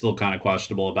 I'm still kind of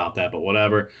questionable about that, but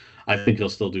whatever. I think he'll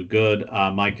still do good.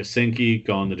 Mike Gesicki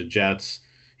going to the Jets.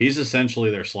 He's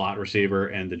essentially their slot receiver,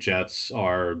 and the Jets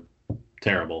are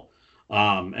terrible.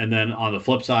 And then on the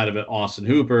flip side of it, Austin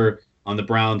Hooper on the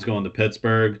Browns going to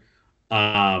Pittsburgh.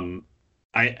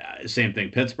 Same thing.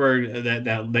 Pittsburgh,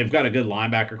 that they've got a good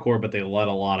linebacker core, but they let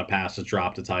a lot of passes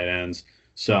drop to tight ends.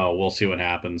 So we'll see what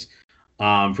happens.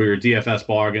 For your DFS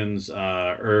bargains,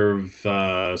 Irv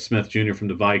Smith Jr. from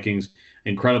the Vikings,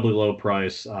 incredibly low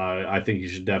price. I think you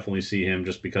should definitely see him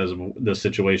just because of the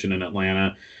situation in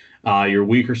Atlanta. Your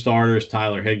weaker starters,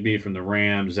 Tyler Higbee from the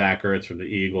Rams, Zach Ertz from the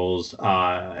Eagles,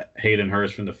 Hayden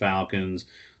Hurst from the Falcons,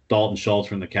 Dalton Schultz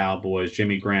from the Cowboys,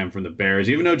 Jimmy Graham from the Bears.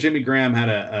 Even though Jimmy Graham had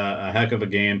a heck of a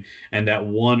game and that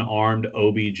one-armed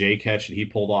OBJ catch that he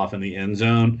pulled off in the end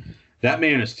zone, that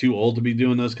man is too old to be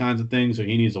doing those kinds of things, so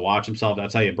he needs to watch himself.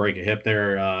 That's how you break a hip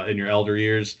there in your elder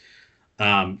years.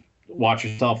 Watch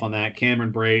yourself on that.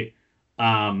 Cameron Brate,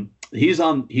 he's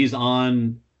on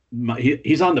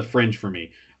the fringe for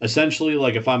me. Essentially,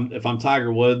 like if I'm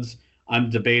Tiger Woods,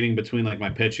 I'm debating between like my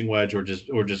pitching wedge or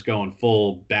just going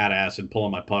full badass and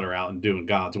pulling my putter out and doing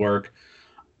God's work.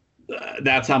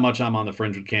 That's how much I'm on the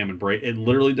fringe with Cameron Brate. It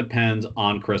literally depends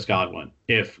on Chris Godwin.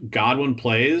 If Godwin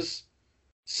plays,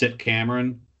 sit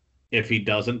Cameron. If he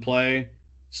doesn't play,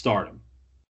 start him.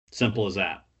 Simple as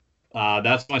that.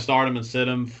 That's my start him and sit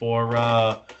him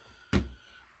for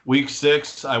week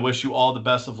 6. I wish you all the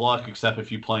best of luck, except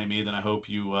if you play me, then I hope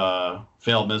you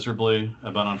fail miserably.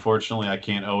 But unfortunately, I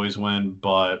can't always win,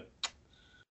 but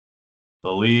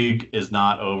the league is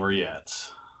not over yet.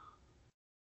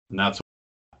 And that's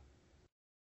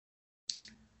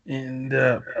I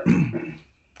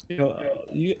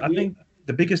think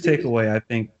the biggest takeaway, I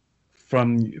think,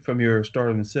 from your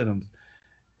start and sit-ems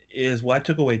is, well, I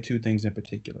took away 2 things in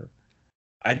particular.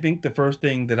 I think the first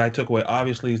thing that I took away,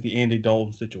 obviously, is the Andy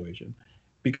Dalton situation.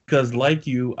 Because like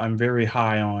you, I'm very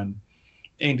high on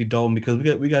Andy Dalton, because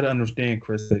we got to understand,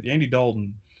 Chris, that Andy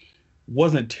Dalton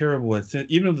wasn't terrible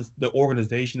even though the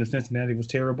organization of Cincinnati was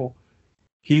terrible,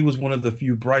 he was one of the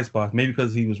few bright spots, maybe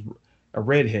because he was a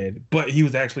redhead, but he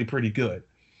was actually pretty good.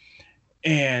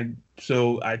 And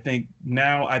so I think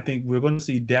we're going to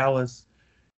see Dallas.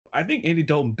 I think Andy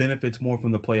Dalton benefits more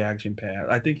from the play action pass.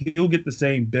 I think he'll get the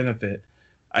same benefit.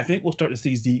 I think we'll start to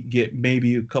see Zeke get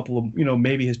maybe a couple of,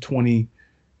 maybe his 20,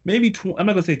 maybe I'm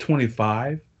not going to say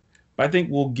 25, but I think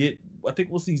we'll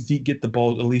see Zeke get the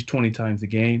ball at least 20 times a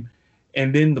game.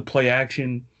 And then the play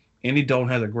action, Andy Dalton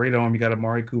has a great arm. You got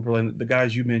Amari Cooper and the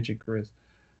guys you mentioned, Chris.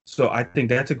 So I think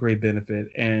that's a great benefit.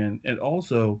 And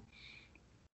also,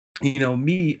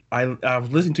 I was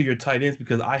listening to your tight ends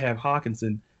because I have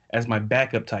Hockenson as my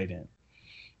backup tight end.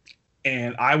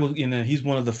 And he's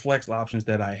one of the flex options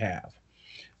that I have.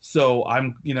 So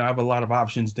I have a lot of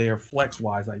options there flex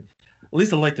wise. At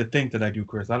least I like to think that I do,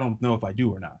 Chris. I don't know if I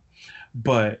do or not.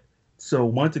 But so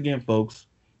once again, folks,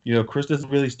 Chris doesn't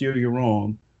really steer you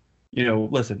wrong.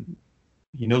 Listen,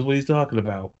 he knows what he's talking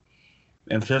about.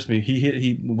 And trust me,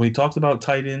 he when he talks about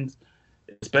tight ends,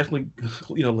 especially,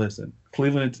 listen,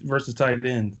 Cleveland versus tight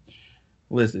ends,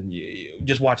 listen, you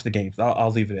just watch the games. I'll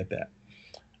leave it at that.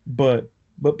 But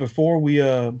before we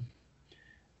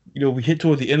we hit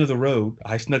towards the end of the road,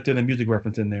 I snuck in a music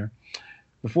reference in there.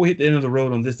 Before we hit the end of the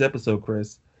road on this episode,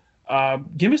 Chris,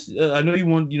 give us. I know you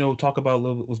want talk about a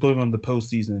little what's going on in the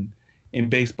postseason in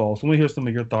baseball. So let me hear some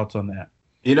of your thoughts on that.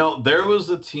 There was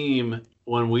a team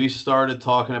when we started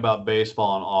talking about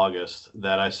baseball in August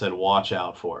that I said watch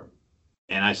out for,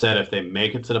 and I said if they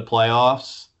make it to the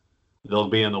playoffs, they'll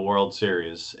be in the World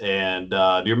Series. And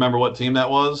do you remember what team that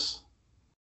was?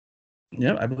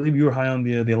 Yeah, I believe you were high on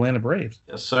the Atlanta Braves.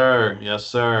 Yes, sir. Yes,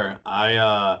 sir.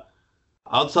 I'll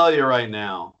tell you right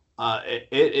now, it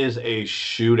is a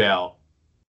shootout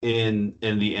in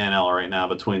the NL right now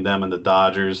between them and the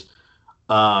Dodgers.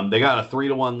 They got a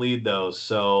 3-1 lead though,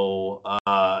 so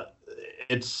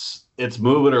it's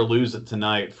move it or lose it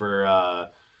tonight for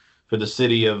the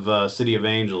city of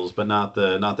Angels, but not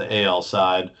the AL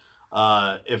side.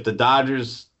 If the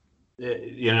Dodgers,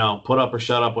 put up or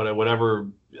shut up, whatever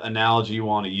analogy you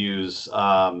want to use,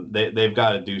 they've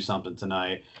got to do something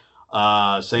tonight.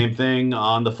 Same thing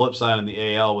on the flip side in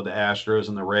the AL with the Astros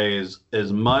and the Rays.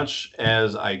 As much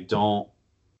as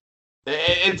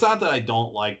it's not that I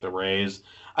don't like the Rays.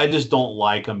 I just don't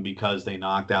like them because they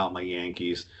knocked out my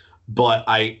Yankees. But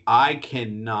I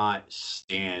cannot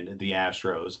stand the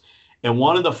Astros. And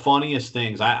one of the funniest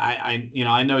things,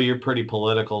 I know you're pretty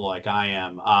political like I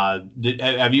am.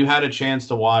 Have you had a chance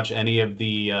to watch any of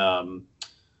the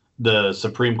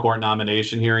Supreme Court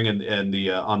nomination hearing and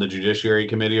the on the Judiciary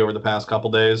Committee over the past couple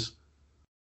days?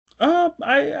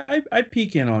 I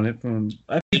peek in on it from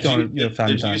time to time.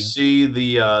 Did you see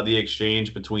the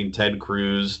exchange between Ted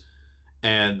Cruz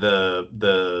and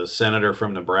the senator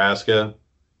from Nebraska?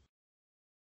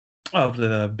 Oh,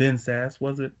 Ben Sasse,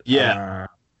 was it? Yeah.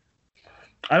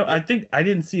 I think I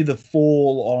didn't see the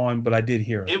full on, but I did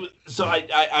hear it.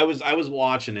 I was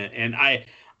watching it, and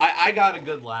I got a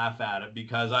good laugh at it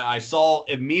because I saw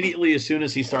immediately as soon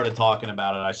as he started talking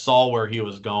about it, I saw where he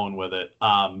was going with it.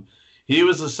 He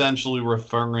was essentially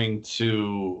referring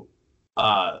to,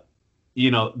 the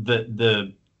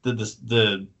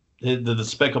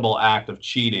despicable act of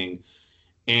cheating,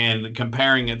 and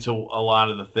comparing it to a lot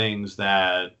of the things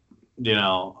that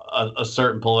a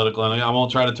certain political, and I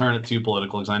won't try to turn it too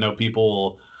political because I know people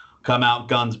will come out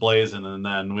guns blazing, and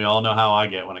then we all know how I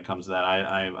get when it comes to that.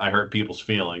 I hurt people's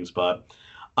feelings, but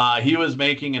he was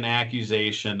making an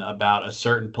accusation about a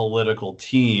certain political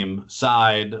team,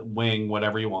 side, wing,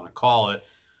 whatever you want to call it,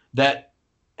 that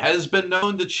has been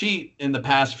known to cheat in the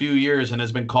past few years and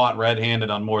has been caught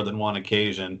red-handed on more than one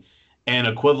occasion, and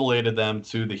equivalated them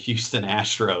to the Houston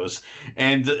Astros,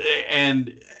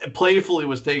 and playfully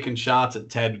was taking shots at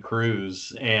Ted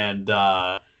Cruz, and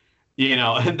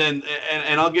and then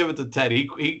I'll give it to Ted.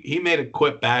 He made a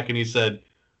quip back, and he said,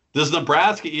 "Does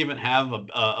Nebraska even have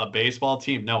a baseball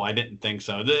team?" No, I didn't think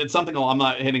so. It's something, I'm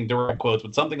not hitting direct quotes,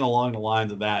 but something along the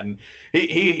lines of that. And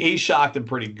he shocked him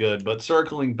pretty good. But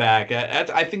circling back,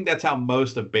 I think that's how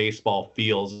most of baseball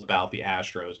feels about the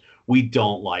Astros. We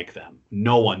don't like them.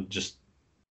 No one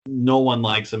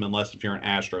likes them unless if you're an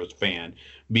Astros fan,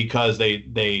 because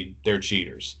they're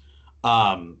cheaters.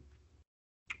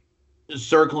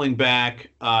 Circling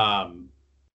back,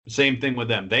 same thing with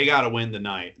them. They got to win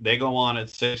tonight. They go on at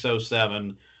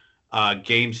 6:07,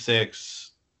 Game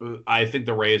 6. I think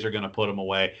the Rays are going to put them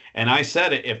away. And I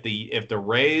said it, if the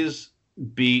Rays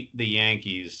beat the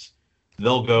Yankees,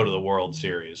 they'll go to the World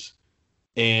Series.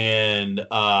 And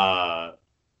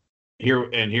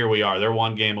here we are. They're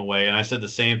one game away. And I said the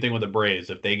same thing with the Braves.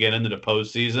 If they get into the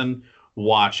postseason,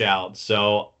 watch out.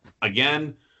 So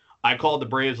again, I called the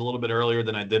Braves a little bit earlier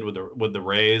than I did with the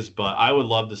Rays, but I would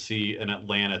love to see an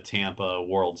Atlanta-Tampa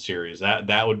World Series.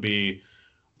 That would be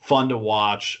fun to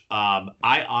watch.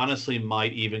 I honestly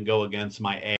might even go against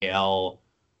my AL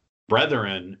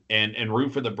brethren and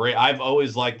root for the Braves. I've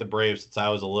always liked the Braves since I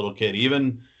was a little kid.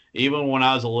 Even when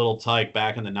I was a little tyke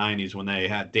back in the 90s, when they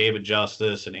had David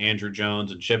Justice and Andrew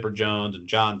Jones and Chipper Jones and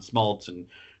John Smoltz and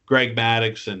Greg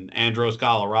Maddux and Andros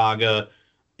Galarraga.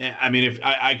 I mean, if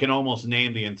I can almost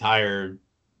name the entire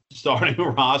starting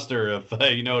roster, if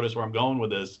you notice where I'm going with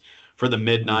this, for the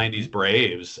mid 90s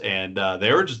Braves. And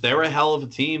they were a hell of a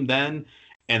team then,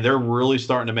 and they're really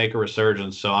starting to make a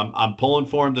resurgence. So I'm pulling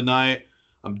for them tonight.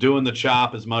 I'm doing the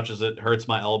chop as much as it hurts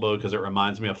my elbow because it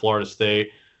reminds me of Florida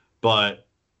State. But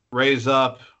Rays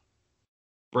up,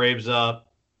 Braves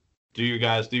up. Do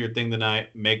your thing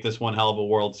tonight. Make this one hell of a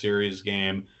World Series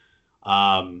game.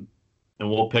 And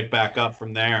we'll pick back up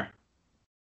from there.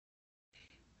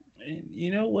 And you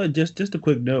know what? Just a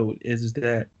quick note is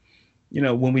that,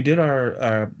 when we did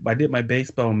I did my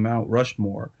baseball Mount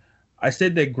Rushmore, I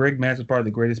said that Greg Maddux was probably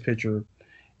the greatest pitcher.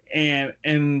 And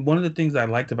one of the things I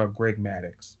liked about Greg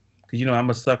Maddux, because,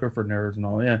 I'm a sucker for nerds and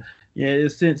all. Yeah,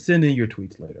 send in your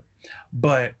tweets later.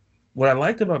 But what I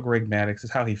liked about Greg Maddux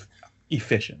is how he's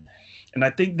efficient. And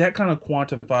I think that kind of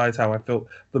quantifies how I felt.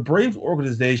 The Braves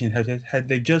organization had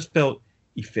they just felt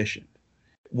efficient,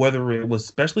 whether it was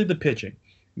especially the pitching,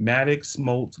 Maddux,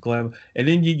 Smoltz, Glenn, and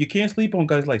then you can't sleep on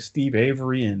guys like Steve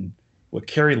Avery and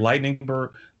Kerry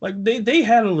Lightningberg. Like they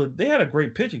had a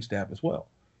great pitching staff as well.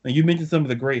 And you mentioned some of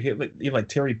the great hits like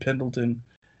Terry Pendleton.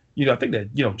 I think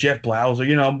that Jeff Blauser.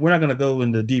 We're not going to go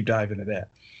into deep dive into that.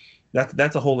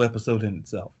 That's a whole episode in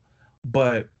itself.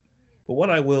 But what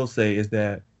I will say is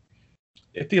that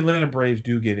if the Atlanta Braves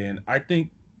do get in, I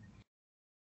think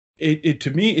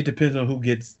to me it depends on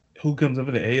who comes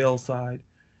over the AL side.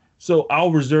 So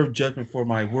I'll reserve judgment for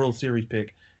my World Series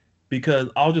pick, because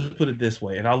I'll just put it this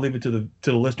way, and I'll leave it to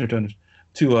the listener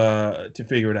to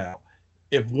figure it out.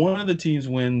 If one of the teams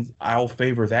wins, I'll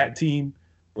favor that team.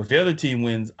 If the other team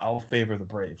wins, I'll favor the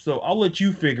Braves. So I'll let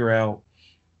you figure out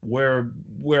where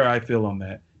I feel on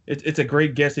that. It's a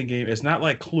great guessing game. It's not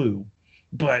like Clue,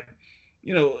 but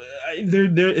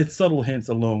it's subtle hints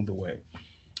along the way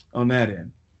on that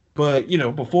end. But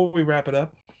before we wrap it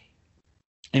up,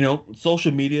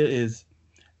 social media is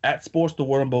at Sports the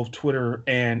World on both Twitter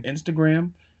and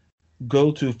Instagram.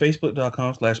 Go to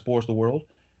facebook.com/sportstheworld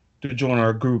to join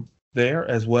our group there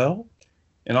as well.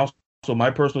 And also my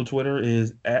personal Twitter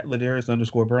is at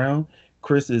Ladarius_Brown.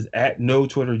 Chris is at no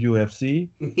Twitter UFC.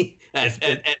 at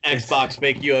Xbox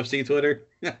fake UFC Twitter.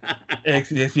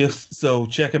 Yes. So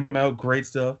check him out. Great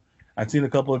stuff. I've seen a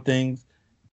couple of things.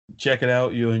 Check it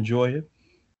out. You'll enjoy it.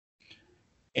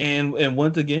 And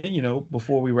once again,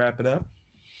 before we wrap it up,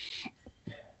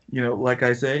 like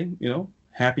I say,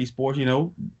 happy sports.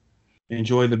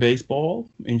 enjoy the baseball,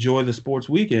 enjoy the sports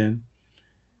weekend.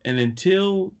 And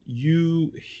until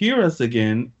you hear us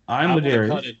again, I'm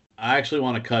Ladarius. I actually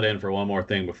want to cut in for one more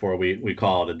thing before we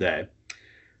call it a day.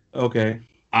 Okay.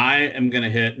 I am going to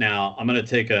hit now. I'm going to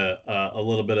take a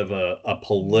little bit of a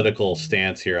political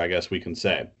stance here, I guess we can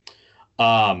say.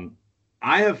 I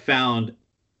have found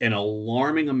an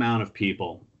alarming amount of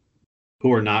people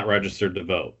who are not registered to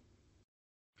vote.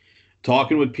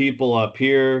 Talking with people up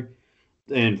here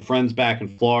and friends back in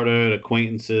Florida,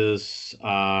 acquaintances, so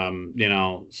on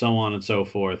and so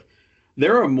forth.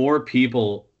 There are more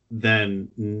people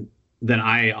than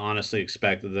I honestly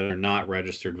expected that are not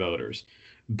registered voters.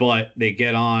 But they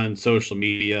get on social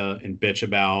media and bitch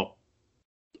about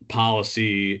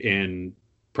policy and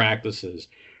practices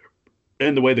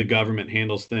and the way the government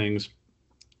handles things.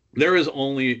 There is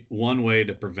only one way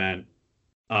to prevent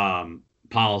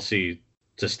policy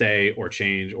to stay or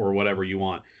change or whatever you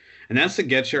want. And that's to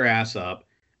get your ass up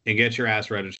and get your ass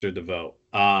registered to vote.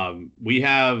 We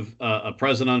have a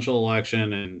presidential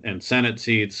election and Senate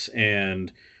seats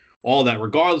and all that,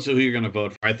 regardless of who you're going to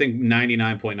vote for. I think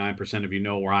 99.9% of you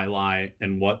know where I lie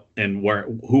and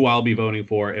who I'll be voting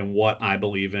for and what I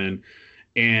believe in.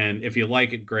 And if you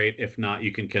like it, great. If not,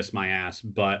 you can kiss my ass.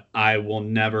 But I will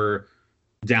never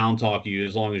down talk you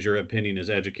as long as your opinion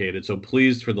is educated. So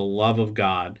please, for the love of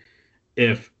God,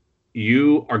 if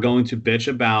you are going to bitch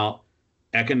about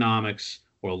economics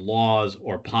or laws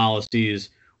or policies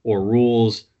or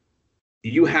rules,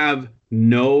 you have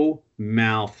no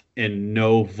mouth and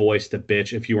no voice to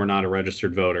bitch if you are not a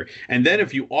registered voter. And then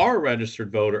if you are a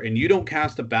registered voter and you don't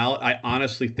cast a ballot, I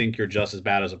honestly think you're just as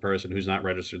bad as a person who's not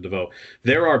registered to vote.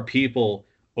 There are people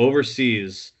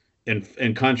overseas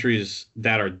in countries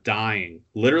that are dying,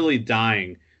 literally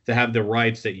dying, to have the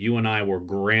rights that you and I were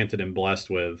granted and blessed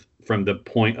with from the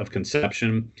point of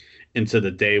conception into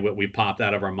the day that we popped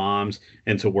out of our moms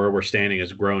into where we're standing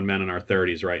as grown men in our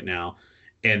 30s right now.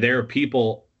 And there are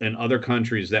people in other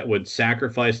countries that would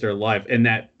sacrifice their life, and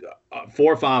that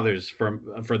forefathers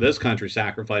for this country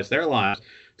sacrificed their lives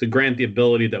to grant the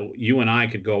ability that you and I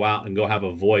could go out and go have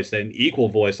a voice, an equal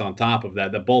voice on top of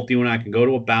that both you and I can go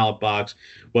to a ballot box,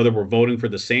 whether we're voting for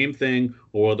the same thing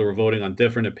or whether we're voting on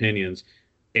different opinions.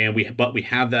 But we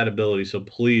have that ability. So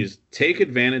please take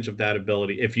advantage of that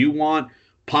ability. If you want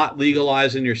pot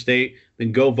legalized in your state,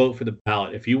 then go vote for the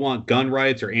ballot. If you want gun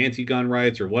rights or anti-gun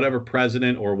rights or whatever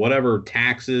president or whatever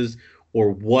taxes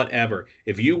or whatever,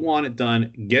 if you want it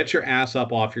done, get your ass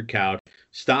up off your couch,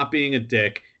 stop being a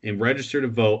dick, and register to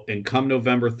vote, and come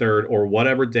November 3rd or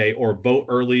whatever day, or vote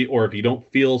early, or if you don't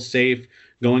feel safe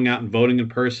going out and voting in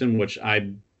person, which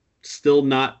I'm still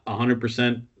not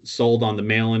 100% sold on the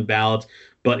mail-in ballots.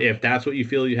 But if that's what you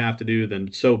feel you have to do,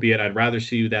 then so be it. I'd rather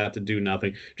see you that to do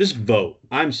nothing. Just vote.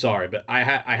 I'm sorry, but I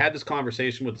had this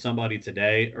conversation with somebody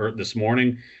today or this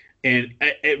morning, and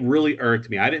it really irked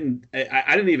me. I didn't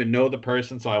even know the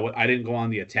person, so I didn't go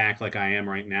on the attack like I am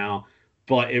right now.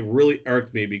 But it really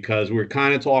irked me because we were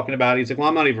kind of talking about it. He's like, well,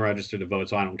 I'm not even registered to vote,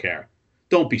 so I don't care.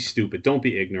 Don't be stupid. Don't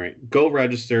be ignorant. Go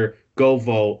register. Go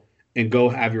vote. And go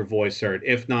have your voice heard.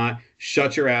 If not,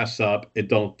 shut your ass up and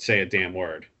don't say a damn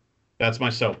word. That's my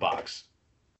soapbox.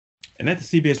 And that's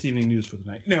the CBS Evening News for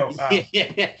tonight. No. But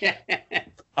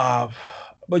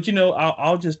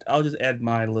I'll just add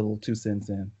my little 2 cents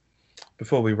in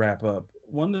before we wrap up.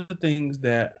 One of the things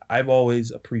that I've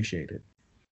always appreciated,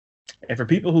 and for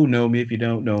people who know me, if you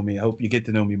don't know me, I hope you get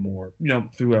to know me more.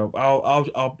 Throughout,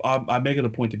 I'll make it a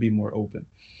point to be more open.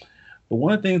 But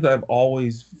one of the things that I've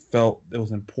always felt that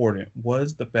was important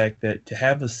was the fact that to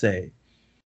have a say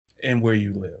in where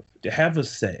you live, to have a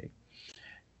say.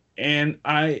 And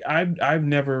I've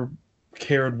never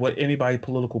cared what anybody's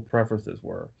political preferences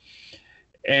were.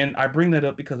 And I bring that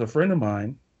up because a friend of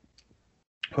mine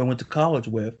who I went to college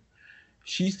with,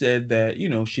 she said that,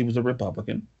 she was a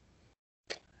Republican.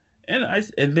 And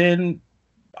then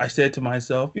I said to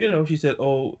myself, she said,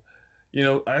 I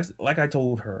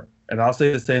told her, and I'll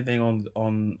say the same thing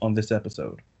on this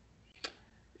episode,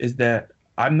 is that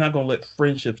I'm not going to let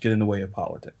friendships get in the way of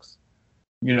politics.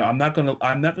 I'm not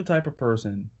the type of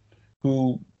person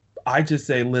who I just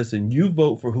say, listen, you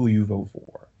vote for who you vote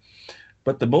for.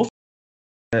 But the most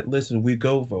that, listen, we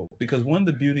go vote. Because one of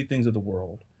the beauty things of the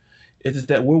world is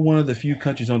that we're one of the few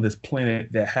countries on this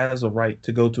planet that has a right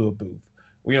to go to a booth.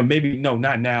 Maybe, no,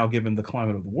 not now, given the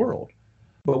climate of the world.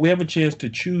 But we have a chance to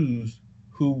choose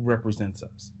who represents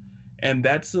us. And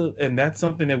that's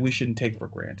something that we shouldn't take for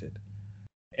granted.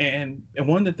 And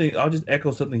one of the things, I'll just echo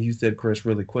something you said, Chris,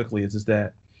 really quickly, is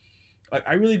that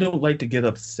I really don't like to get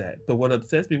upset. But what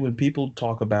upsets me when people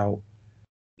talk about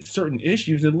certain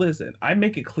issues, and listen, I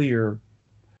make it clear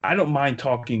I don't mind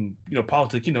talking,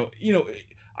 politics.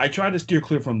 I try to steer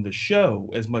clear from the show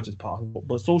as much as possible.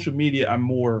 But social media, I'm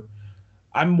more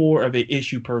of a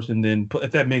issue person than,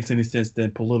 if that makes any sense,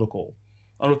 than political.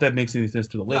 I don't know if that makes any sense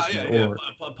to the listener.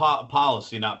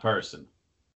 Policy, not person.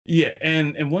 Yeah,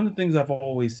 and one of the things I've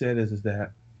always said is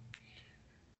that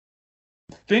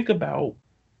think about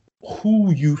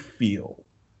who you feel.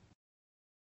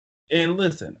 And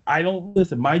listen,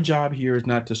 my job here is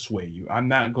not to sway you. I'm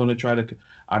not going to try to.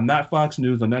 I'm not Fox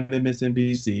News. I'm not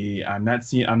MSNBC.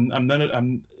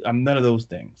 I'm none of those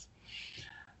things.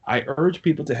 I urge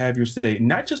people to have your say,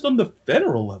 not just on the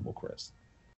federal level, Chris,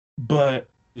 but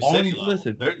city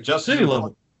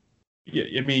level. Yeah,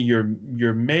 I mean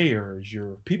your mayors,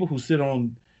 your people who sit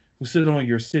on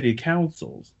your city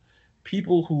councils,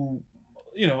 people who,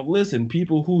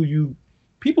 people who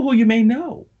you may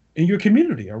know in your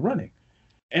community are running.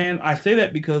 And I say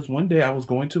that because one day I was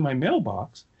going to my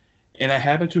mailbox and I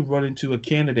happened to run into a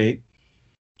candidate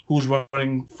who's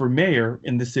running for mayor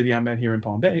in the city I'm at here in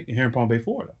Palm Bay,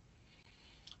 Florida.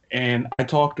 And I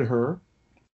talked to her,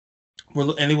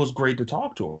 and it was great to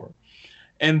talk to her.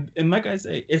 And like I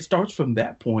say, it starts from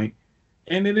that point,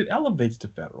 and then it elevates to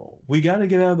federal. We got to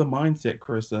get out of the mindset,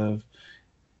 Chris, of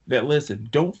that,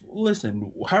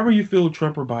 however you feel,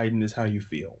 Trump or Biden is how you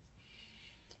feel.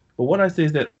 But what I say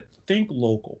is that think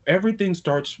local. Everything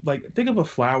starts, think of a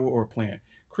flower or a plant.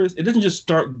 Chris, it doesn't just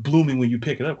start blooming when you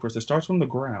pick it up, Chris. It starts from the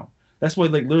ground. That's why,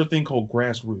 little thing called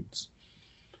grassroots.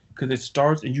 Because it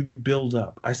starts and you build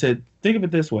up. I said, think of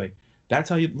it this way. That's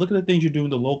how you look at the things you do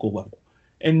in the local level.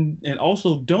 And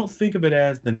also don't think of it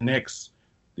as the next,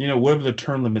 whatever the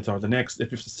term limits are, the next,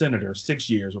 if it's a senator, 6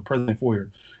 years, or president 4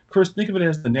 years. Chris, think of it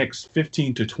as the next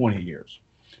 15 to 20 years.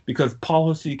 Because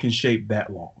policy can shape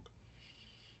that long.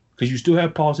 Because you still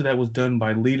have policy that was done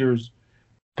by leaders,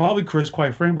 probably, Chris,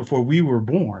 quite frankly, before we were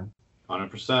born.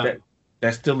 100%.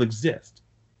 That still exists.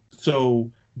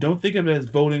 So don't think of it as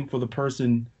voting for the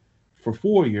person for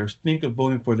 4 years. Think of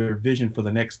voting for their vision for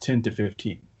the next 10 to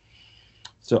 15.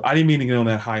 So I didn't mean to get on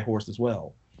that high horse as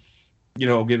well.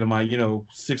 Getting my,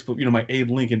 6 foot, my Abe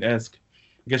Lincoln-esque.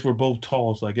 I guess we're both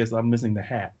tall, so I guess I'm missing the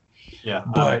hat. Yeah,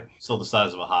 but I'm still the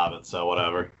size of a hobbit, so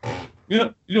whatever.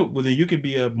 Well, then you could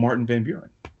be a Martin Van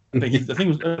Buren. I think it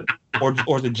was,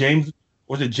 or is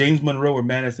it James Monroe or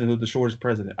Madison who's the shortest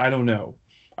president? I don't know.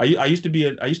 I used to be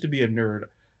a nerd.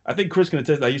 I think Chris can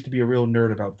attest. I used to be a real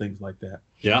nerd about things like that.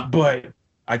 Yeah. But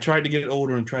I tried to get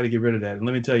older and try to get rid of that. And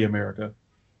let me tell you, America,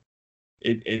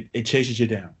 it chases you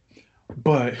down.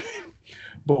 But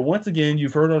once again,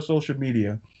 you've heard our social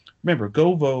media. Remember,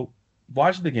 go vote,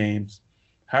 watch the games.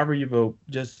 However you vote,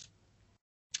 just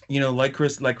like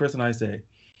Chris and I say,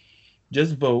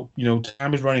 just vote.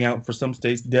 Time is running out for some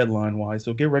states deadline-wise,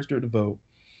 so get registered to vote.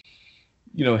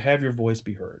 Have your voice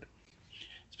be heard.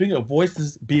 Speaking of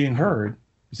voices being heard,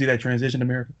 you see that transition,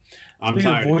 America? I'm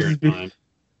tired of hearing mine.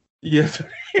 Yes.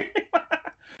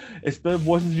 Instead of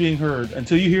voices being heard,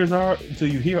 until you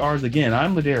hear ours again,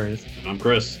 I'm Ladarius. I'm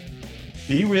Chris.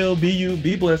 Be real, be you,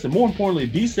 be blessed, and more importantly,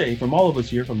 be safe from all of us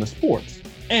here from the Sports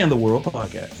and the World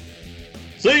podcast.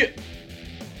 See ya!